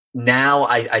 Now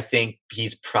I think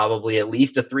he's probably at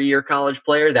least a 3-year college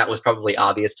player. That was probably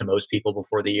obvious to most people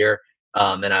before the year,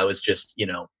 and I was just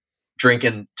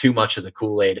drinking too much of the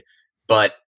Kool-Aid.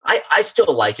 But I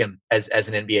still like him as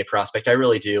an NBA prospect. I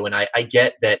really do, and I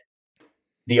get that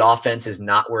the offense is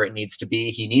not where it needs to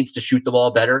be. He needs to shoot the ball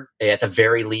better at the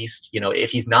very least.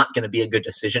 If he's not going to be a good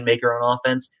decision maker on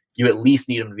offense, you at least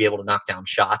need him to be able to knock down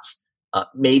shots.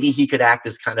 Maybe he could act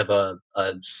as kind of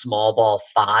a small ball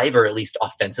 5, or at least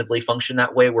offensively function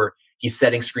that way, where he's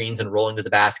setting screens and rolling to the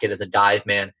basket as a dive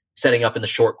man, setting up in the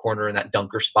short corner in that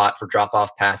dunker spot for drop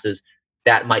off passes.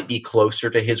 That might be closer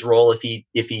to his role if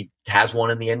he has one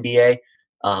in the NBA.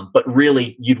 But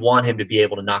really, you'd want him to be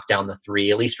able to knock down the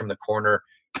 3, at least from the corner,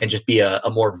 and just be a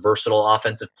more versatile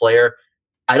offensive player.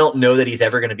 I don't know that he's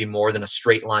ever going to be more than a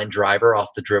straight line driver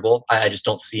off the dribble. I just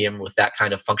don't see him with that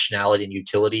kind of functionality and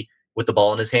utility with the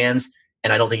ball in his hands.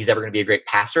 And I don't think he's ever going to be a great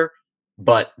passer.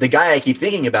 But the guy I keep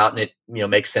thinking about, and it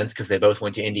makes sense because they both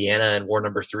went to Indiana and wore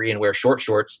number 3 and wear short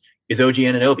shorts, is OG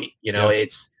Anunoby.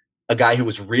 It's a guy who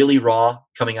was really raw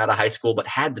coming out of high school, but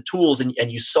had the tools. And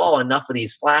you saw enough of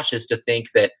these flashes to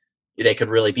think that they could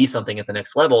really be something at the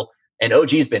next level. And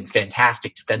OG's been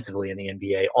fantastic defensively in the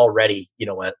NBA already,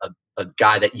 a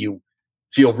guy that you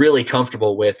feel really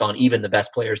comfortable with on even the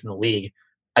best players in the league.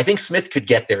 I think Smith could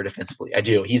get there defensively. I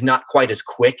do. He's not quite as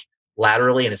quick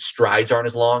laterally, and his strides aren't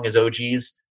as long as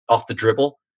OG's off the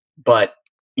dribble, but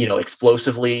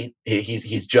explosively,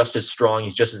 he's just as strong.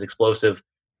 He's just as explosive.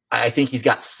 I think he's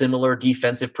got similar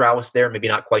defensive prowess there, maybe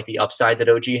not quite the upside that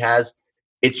OG has.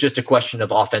 It's just a question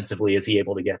of offensively, is he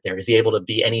able to get there? Is he able to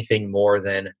be anything more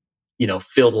than,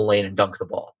 fill the lane and dunk the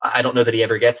ball? I don't know that he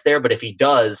ever gets there, but if he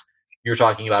does, you're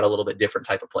talking about a little bit different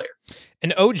type of player.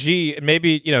 And OG,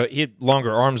 maybe, he had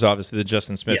longer arms, obviously, than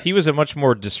Justin Smith. Yeah. He was a much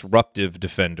more disruptive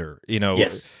defender.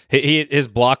 Yes. His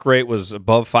block rate was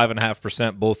above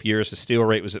 5.5% both years. His steal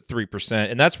rate was at 3%.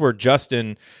 And that's where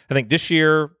Justin, I think this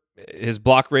year, his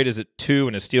block rate is at 2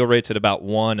 and his steal rate's at about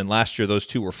 1. And last year, those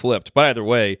two were flipped. But either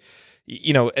way,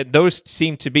 those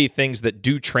seem to be things that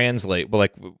do translate.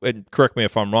 But and correct me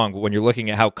if I'm wrong, but when you're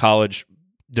looking at how college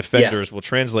defenders will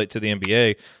translate to the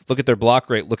NBA, look at their block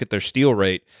rate, look at their steal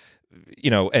rate,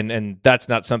 and that's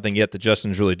not something yet that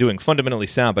Justin's really doing. Fundamentally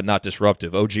sound, but not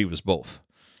disruptive. OG was both.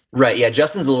 Right. Yeah.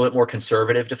 Justin's a little bit more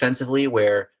conservative defensively,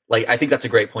 where I think that's a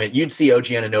great point. You'd see OG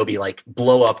Anunoby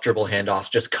blow up dribble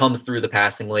handoffs, just come through the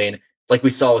passing lane, like we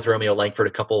saw with Romeo Langford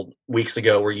a couple weeks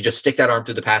ago, where you just stick that arm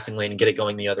through the passing lane and get it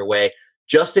going the other way.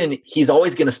 Justin, he's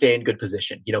always going to stay in good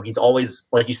position. He's always,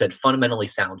 like you said, fundamentally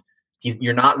sound.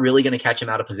 You're not really going to catch him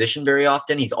out of position very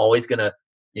often. He's always going to,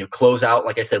 close out,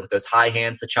 like I said, with those high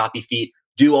hands, the choppy feet,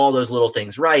 do all those little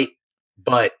things right,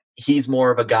 but he's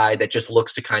more of a guy that just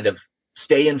looks to kind of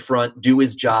stay in front, do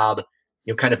his job,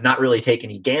 kind of not really take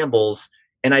any gambles.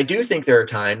 And I do think there are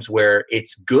times where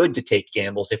it's good to take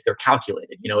gambles if they're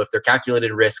calculated. If they're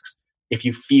calculated risks, if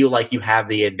you feel like you have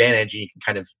the advantage, you can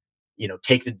kind of,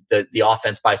 take the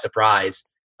offense by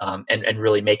surprise, and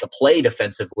really make a play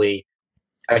defensively.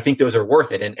 I think those are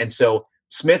worth it. And so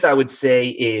Smith, I would say,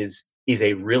 is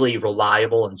a really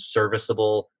reliable and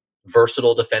serviceable,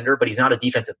 versatile defender, but he's not a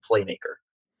defensive playmaker.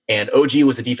 And OG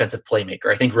was a defensive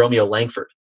playmaker. I think Romeo Langford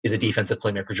is a defensive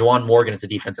playmaker. Juwan Morgan is a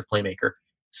defensive playmaker.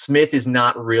 Smith is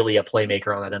not really a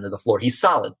playmaker on that end of the floor. He's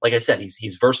solid. Like I said,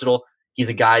 he's versatile. He's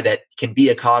a guy that can be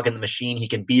a cog in the machine. He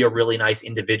can be a really nice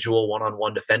individual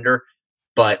one-on-one defender,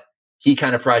 but he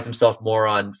kind of prides himself more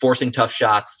on forcing tough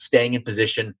shots, staying in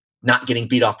position, not getting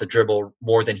beat off the dribble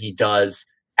more than he does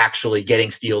actually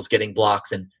getting steals, getting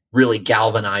blocks, and really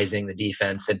galvanizing the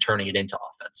defense and turning it into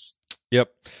offense. Yep.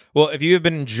 Well, if you have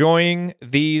been enjoying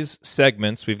these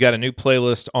segments, we've got a new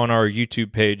playlist on our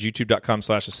YouTube page,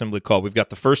 youtube.com/assembly call. We've got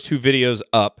the first 2 videos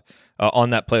up on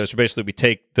that playlist. So basically, we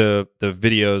take the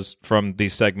videos from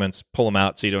these segments, pull them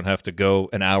out so you don't have to go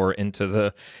an hour into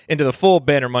the full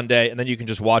Banner Monday, and then you can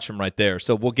just watch them right there.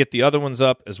 So we'll get the other ones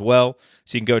up as well,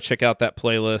 so you can go check out that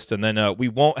playlist. And then we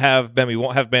won't have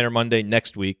Banner Monday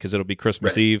next week because it'll be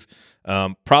Christmas Eve.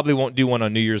 Probably won't do one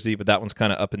on New Year's Eve, but that one's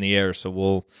kind of up in the air. So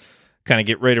we'll kind of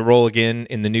get ready to roll again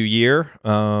in the new year,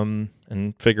 and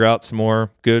figure out some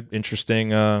more good,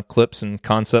 interesting clips and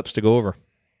concepts to go over.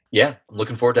 Yeah, I'm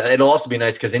looking forward to it. It'll also be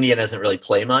nice because Indiana doesn't really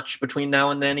play much between now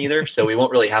and then either, so we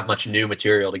won't really have much new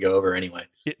material to go over anyway.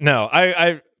 No,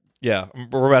 yeah,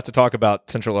 we're about to talk about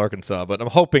Central Arkansas, but I'm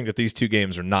hoping that these 2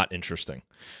 games are not interesting.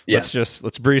 Yeah.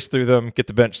 Let's breeze through them, get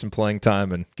the bench some playing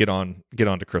time, and get on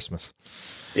to Christmas.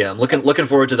 Yeah, I'm looking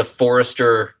forward to the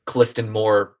Forrester Clifton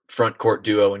Moore front court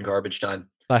duo in garbage time.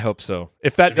 I hope so.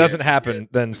 If that doesn't happen,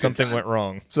 then something went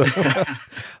wrong. So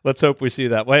let's hope we see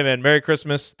that. Well, hey, man, Merry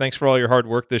Christmas. Thanks for all your hard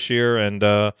work this year, and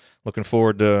looking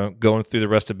forward to going through the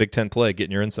rest of Big Ten play,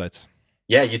 getting your insights.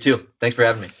 Yeah, you too. Thanks for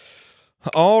having me.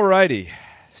 All righty.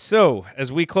 So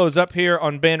as we close up here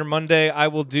on Banner Monday, I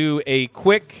will do a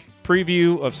quick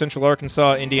preview of Central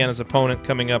Arkansas, Indiana's opponent,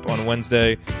 coming up on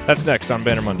Wednesday. That's next on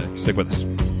Banner Monday. Stick with us.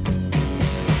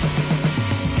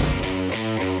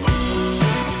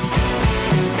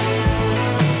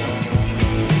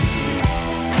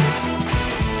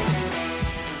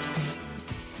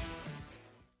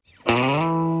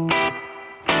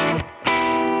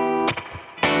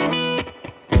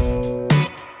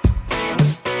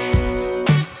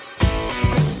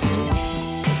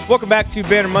 Welcome back to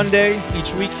Banner Monday.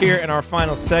 Each week here in our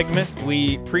final segment,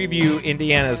 we preview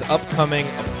Indiana's upcoming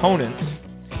opponent.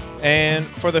 And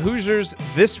for the Hoosiers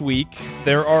this week,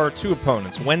 there are 2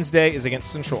 opponents. Wednesday is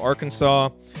against Central Arkansas.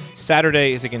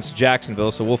 Saturday is against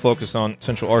Jacksonville. So we'll focus on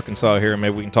Central Arkansas here, and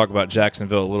maybe we can talk about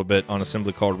Jacksonville a little bit on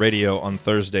Assembly Call Radio on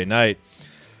Thursday night.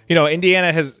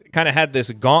 Indiana has kind of had this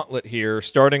gauntlet here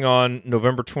starting on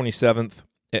November 27th,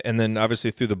 and then obviously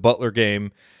through the Butler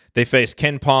game. They face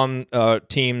Ken Pom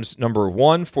teams number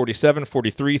 1, 47,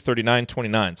 43, 39,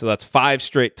 29. So that's 5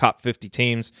 straight top 50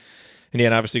 teams.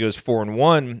 Indiana obviously goes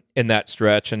 4-1 in that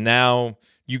stretch. And now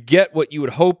you get what you would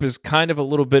hope is kind of a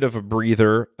little bit of a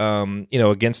breather,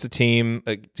 against a team,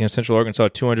 Central Arkansas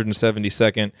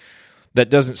 272nd. That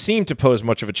doesn't seem to pose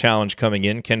much of a challenge coming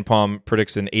in. Ken Pom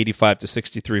predicts an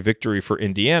 85-63 victory for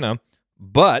Indiana.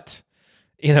 But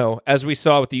as we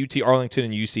saw with the UT Arlington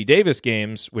and UC Davis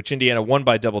games, which Indiana won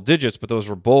by double digits, but those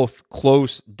were both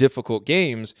close, difficult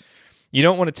games. You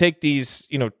don't want to take these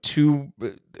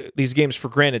games for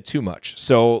granted too much.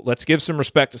 So let's give some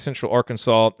respect to Central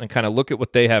Arkansas and kind of look at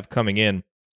what they have coming in.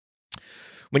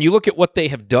 When you look at what they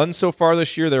have done so far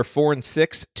this year, they're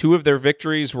 4-6. 2 of their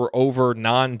victories were over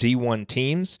non-D1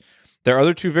 teams. Their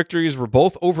other 2 victories were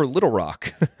both over Little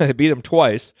Rock. They beat them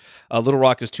twice. Little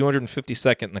Rock is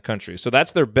 252nd in the country. So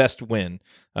that's their best win.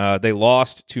 They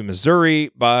lost to Missouri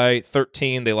by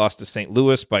 13. They lost to St.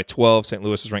 Louis by 12. St.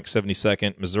 Louis is ranked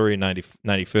 72nd. Missouri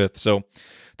 95th. So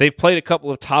they've played a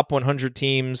couple of top 100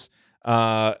 teams.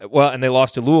 And they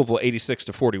lost to Louisville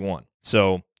 86-41.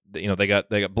 So they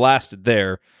got blasted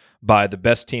there by the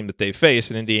best team that they face.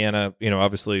 And Indiana,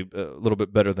 obviously a little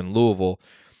bit better than Louisville.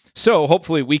 So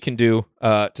hopefully we can do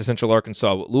to Central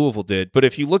Arkansas what Louisville did. But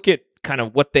if you look at kind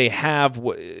of what they have,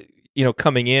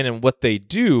 coming in and what they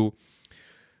do,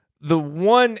 the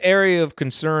one area of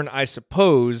concern, I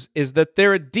suppose, is that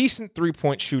they're a decent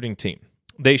three-point shooting team.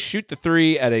 They shoot the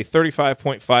 3 at a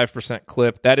 35.5%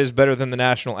 clip. That is better than the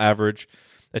national average.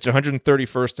 It's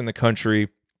 131st in the country.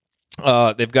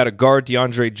 They've got a guard,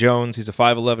 DeAndre Jones. He's a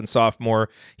 5'11 sophomore.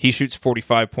 He shoots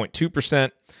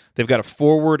 45.2%. They've got a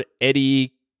forward,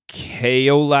 Eddie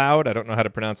Kaoloud. I don't know how to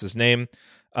pronounce his name.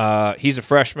 He's a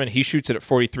freshman. He shoots it at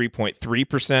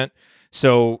 43.3%.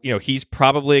 So, he's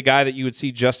probably a guy that you would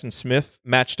see Justin Smith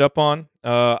matched up on,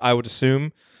 I would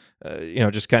assume.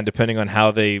 Just kind of depending on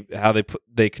how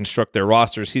they construct their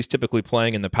rosters. He's typically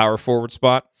playing in the power forward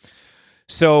spot.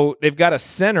 So they've got a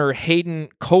center, Hayden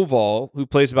Koval, who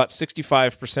plays about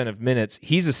 65% of minutes.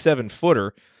 He's a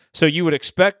 7-footer. So you would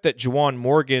expect that Juwan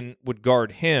Morgan would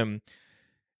guard him.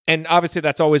 And obviously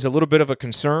that's always a little bit of a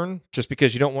concern just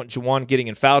because you don't want Juwan getting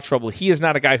in foul trouble. He is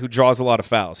not a guy who draws a lot of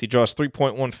fouls. He draws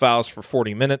 3.1 fouls for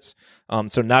 40 minutes.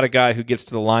 So not a guy who gets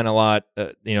to the line a lot.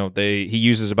 He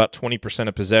uses about 20%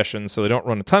 of possessions, so they don't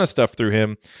run a ton of stuff through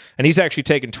him. And he's actually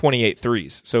taken 28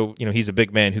 threes. So, he's a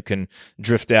big man who can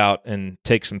drift out and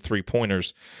take some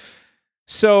three-pointers.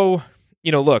 So,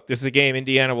 look, this is a game.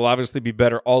 Indiana will obviously be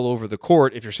better all over the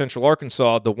court. If you're Central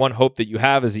Arkansas, the one hope that you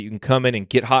have is that you can come in and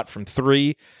get hot from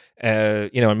three, and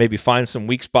maybe find some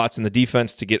weak spots in the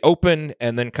defense to get open,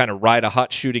 and then kind of ride a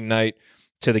hot shooting night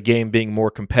to the game being more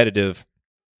competitive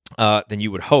than you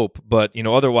would hope. But,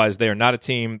 otherwise, they are not a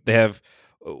team. They have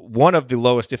one of the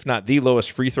lowest, if not the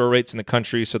lowest, free throw rates in the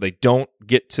country, so they don't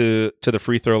get to the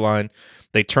free throw line.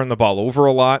 They turn the ball over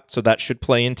a lot, so that should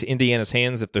play into Indiana's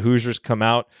hands if the Hoosiers come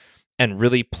out and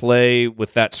really play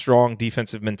with that strong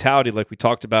defensive mentality like we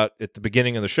talked about at the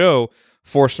beginning of the show,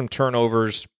 force some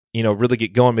turnovers, really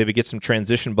get going, maybe get some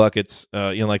transition buckets,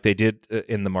 like they did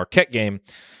in the Marquette game,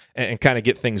 and kind of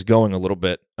get things going a little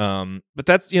bit. But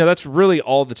that's really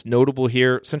all that's notable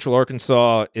here. Central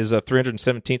Arkansas is a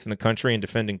 317th in the country in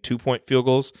defending 2-point field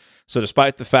goals. So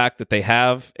despite the fact that they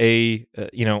have a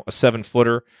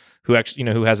 7-footer who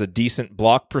actually, who has a decent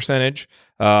block percentage,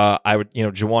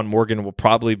 Juwan Morgan will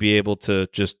probably be able to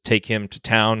just take him to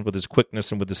town with his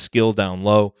quickness and with his skill down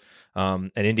low.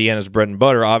 And Indiana's bread and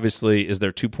butter, obviously, is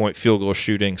their 2-point field goal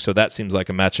shooting. So that seems like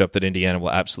a matchup that Indiana will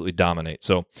absolutely dominate.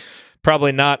 So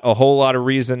probably not a whole lot of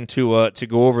reason to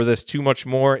go over this too much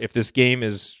more. If this game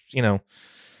is,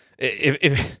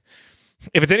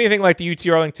 if it's anything like the UT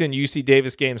Arlington UC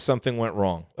Davis game, something went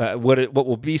wrong. What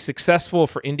will be successful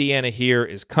for Indiana here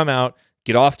is come out,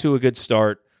 get off to a good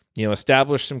start,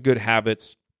 establish some good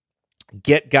habits,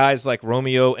 get guys like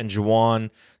Romeo and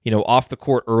Juwan, off the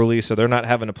court early so they're not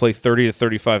having to play 30 to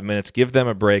 35 minutes. Give them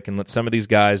a break and let some of these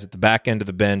guys at the back end of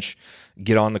the bench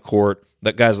get on the court.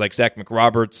 Let guys like Zach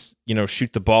McRoberts,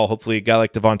 shoot the ball. Hopefully a guy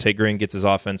like Devontae Green gets his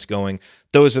offense going.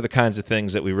 Those are the kinds of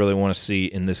things that we really want to see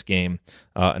in this game.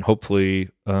 And hopefully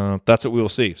that's what we will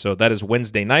see. So that is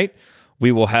Wednesday night.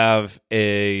 We will have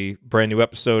a brand new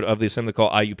episode of the Assembly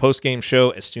Call IU postgame show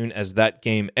as soon as that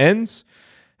game ends.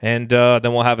 And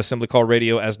then we'll have Assembly Call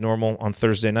Radio as normal on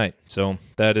Thursday night. So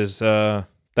that is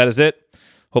it.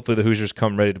 Hopefully the Hoosiers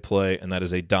come ready to play, and that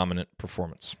is a dominant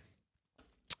performance.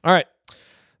 All right.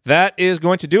 That is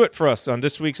going to do it for us on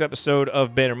this week's episode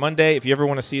of Banner Monday. If you ever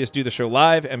want to see us do the show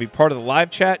live and be part of the live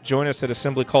chat, join us at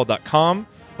assemblycall.com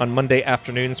on Monday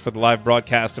afternoons for the live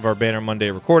broadcast of our Banner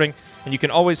Monday recording. And you can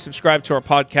always subscribe to our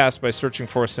podcast by searching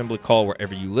for Assembly Call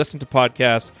wherever you listen to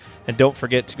podcasts. And don't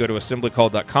forget to go to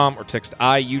assemblycall.com or text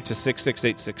IU to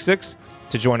 66866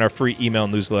 to join our free email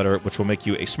newsletter, which will make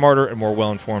you a smarter and more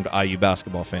well-informed IU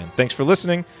basketball fan. Thanks for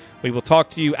listening. We will talk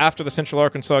to you after the Central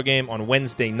Arkansas game on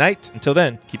Wednesday night. Until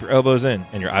then, keep your elbows in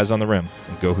and your eyes on the rim,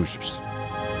 and go Hoosiers.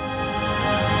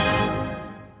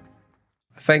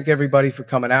 Thank everybody for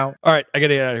coming out. All right, I got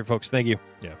to get out of here, folks. Thank you.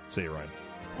 Yeah, see you, Ryan.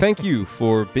 Thank you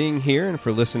for being here and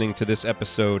for listening to this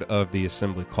episode of the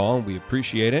Assembly Call. We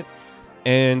appreciate it.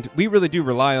 And we really do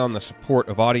rely on the support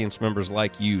of audience members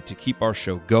like you to keep our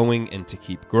show going and to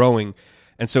keep growing.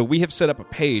 And so we have set up a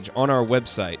page on our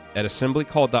website at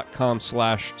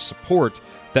assemblycall.com/support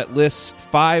that lists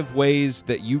 5 ways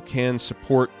that you can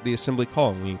support the Assembly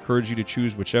Call. And we encourage you to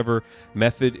choose whichever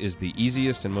method is the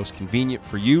easiest and most convenient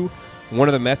for you. One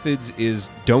of the methods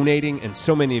is donating, and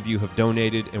so many of you have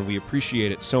donated, and we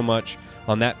appreciate it so much.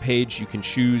 On that page, you can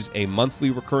choose a monthly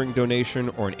recurring donation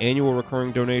or an annual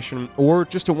recurring donation or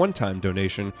just a one-time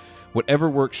donation, whatever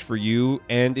works for you.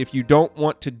 And if you don't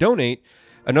want to donate,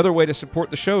 another way to support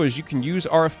the show is you can use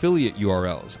our affiliate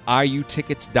URLs,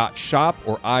 iutickets.shop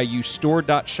or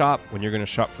iustore.shop when you're going to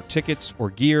shop for tickets or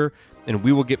gear, and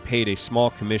we will get paid a small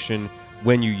commission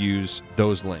when you use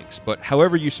those links. But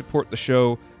however you support the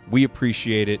show, we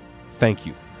appreciate it. Thank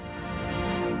you.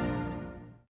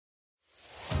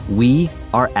 We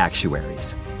are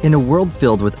actuaries. In a world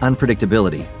filled with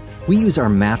unpredictability, we use our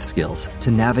math skills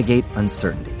to navigate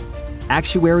uncertainty.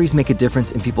 Actuaries make a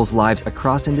difference in people's lives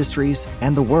across industries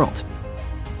and the world.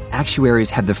 actuaries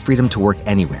have the freedom to work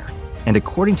anywhere. And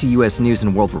according to U.S. News &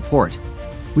 World Report,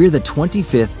 we're the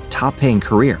 25th top-paying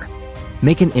career.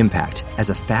 Make an impact as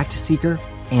a fact seeker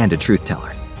and a truth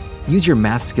teller. Use your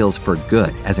math skills for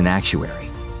good as an actuary.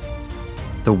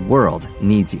 The world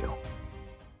needs you.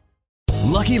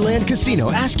 Lucky Land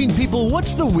Casino, asking people,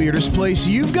 what's the weirdest place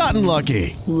you've gotten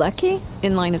lucky? Lucky?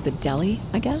 In line at the deli,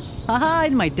 I guess? Aha,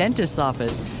 in my dentist's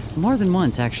office. More than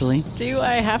once, actually. Do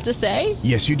I have to say?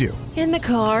 Yes, you do. In the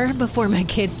car before my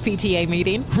kids' PTA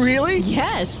meeting. Really?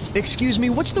 Yes. Excuse me,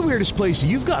 what's the weirdest place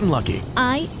you've gotten lucky?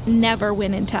 I never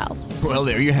win and tell. Well,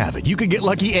 there you have it. You can get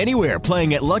lucky anywhere,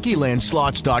 playing at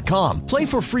LuckyLandSlots.com. Play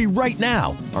for free right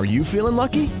now. Are you feeling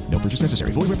lucky? No purchase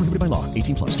necessary. Void where prohibited by law.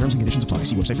 18+. Terms and conditions apply.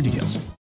 See website for details.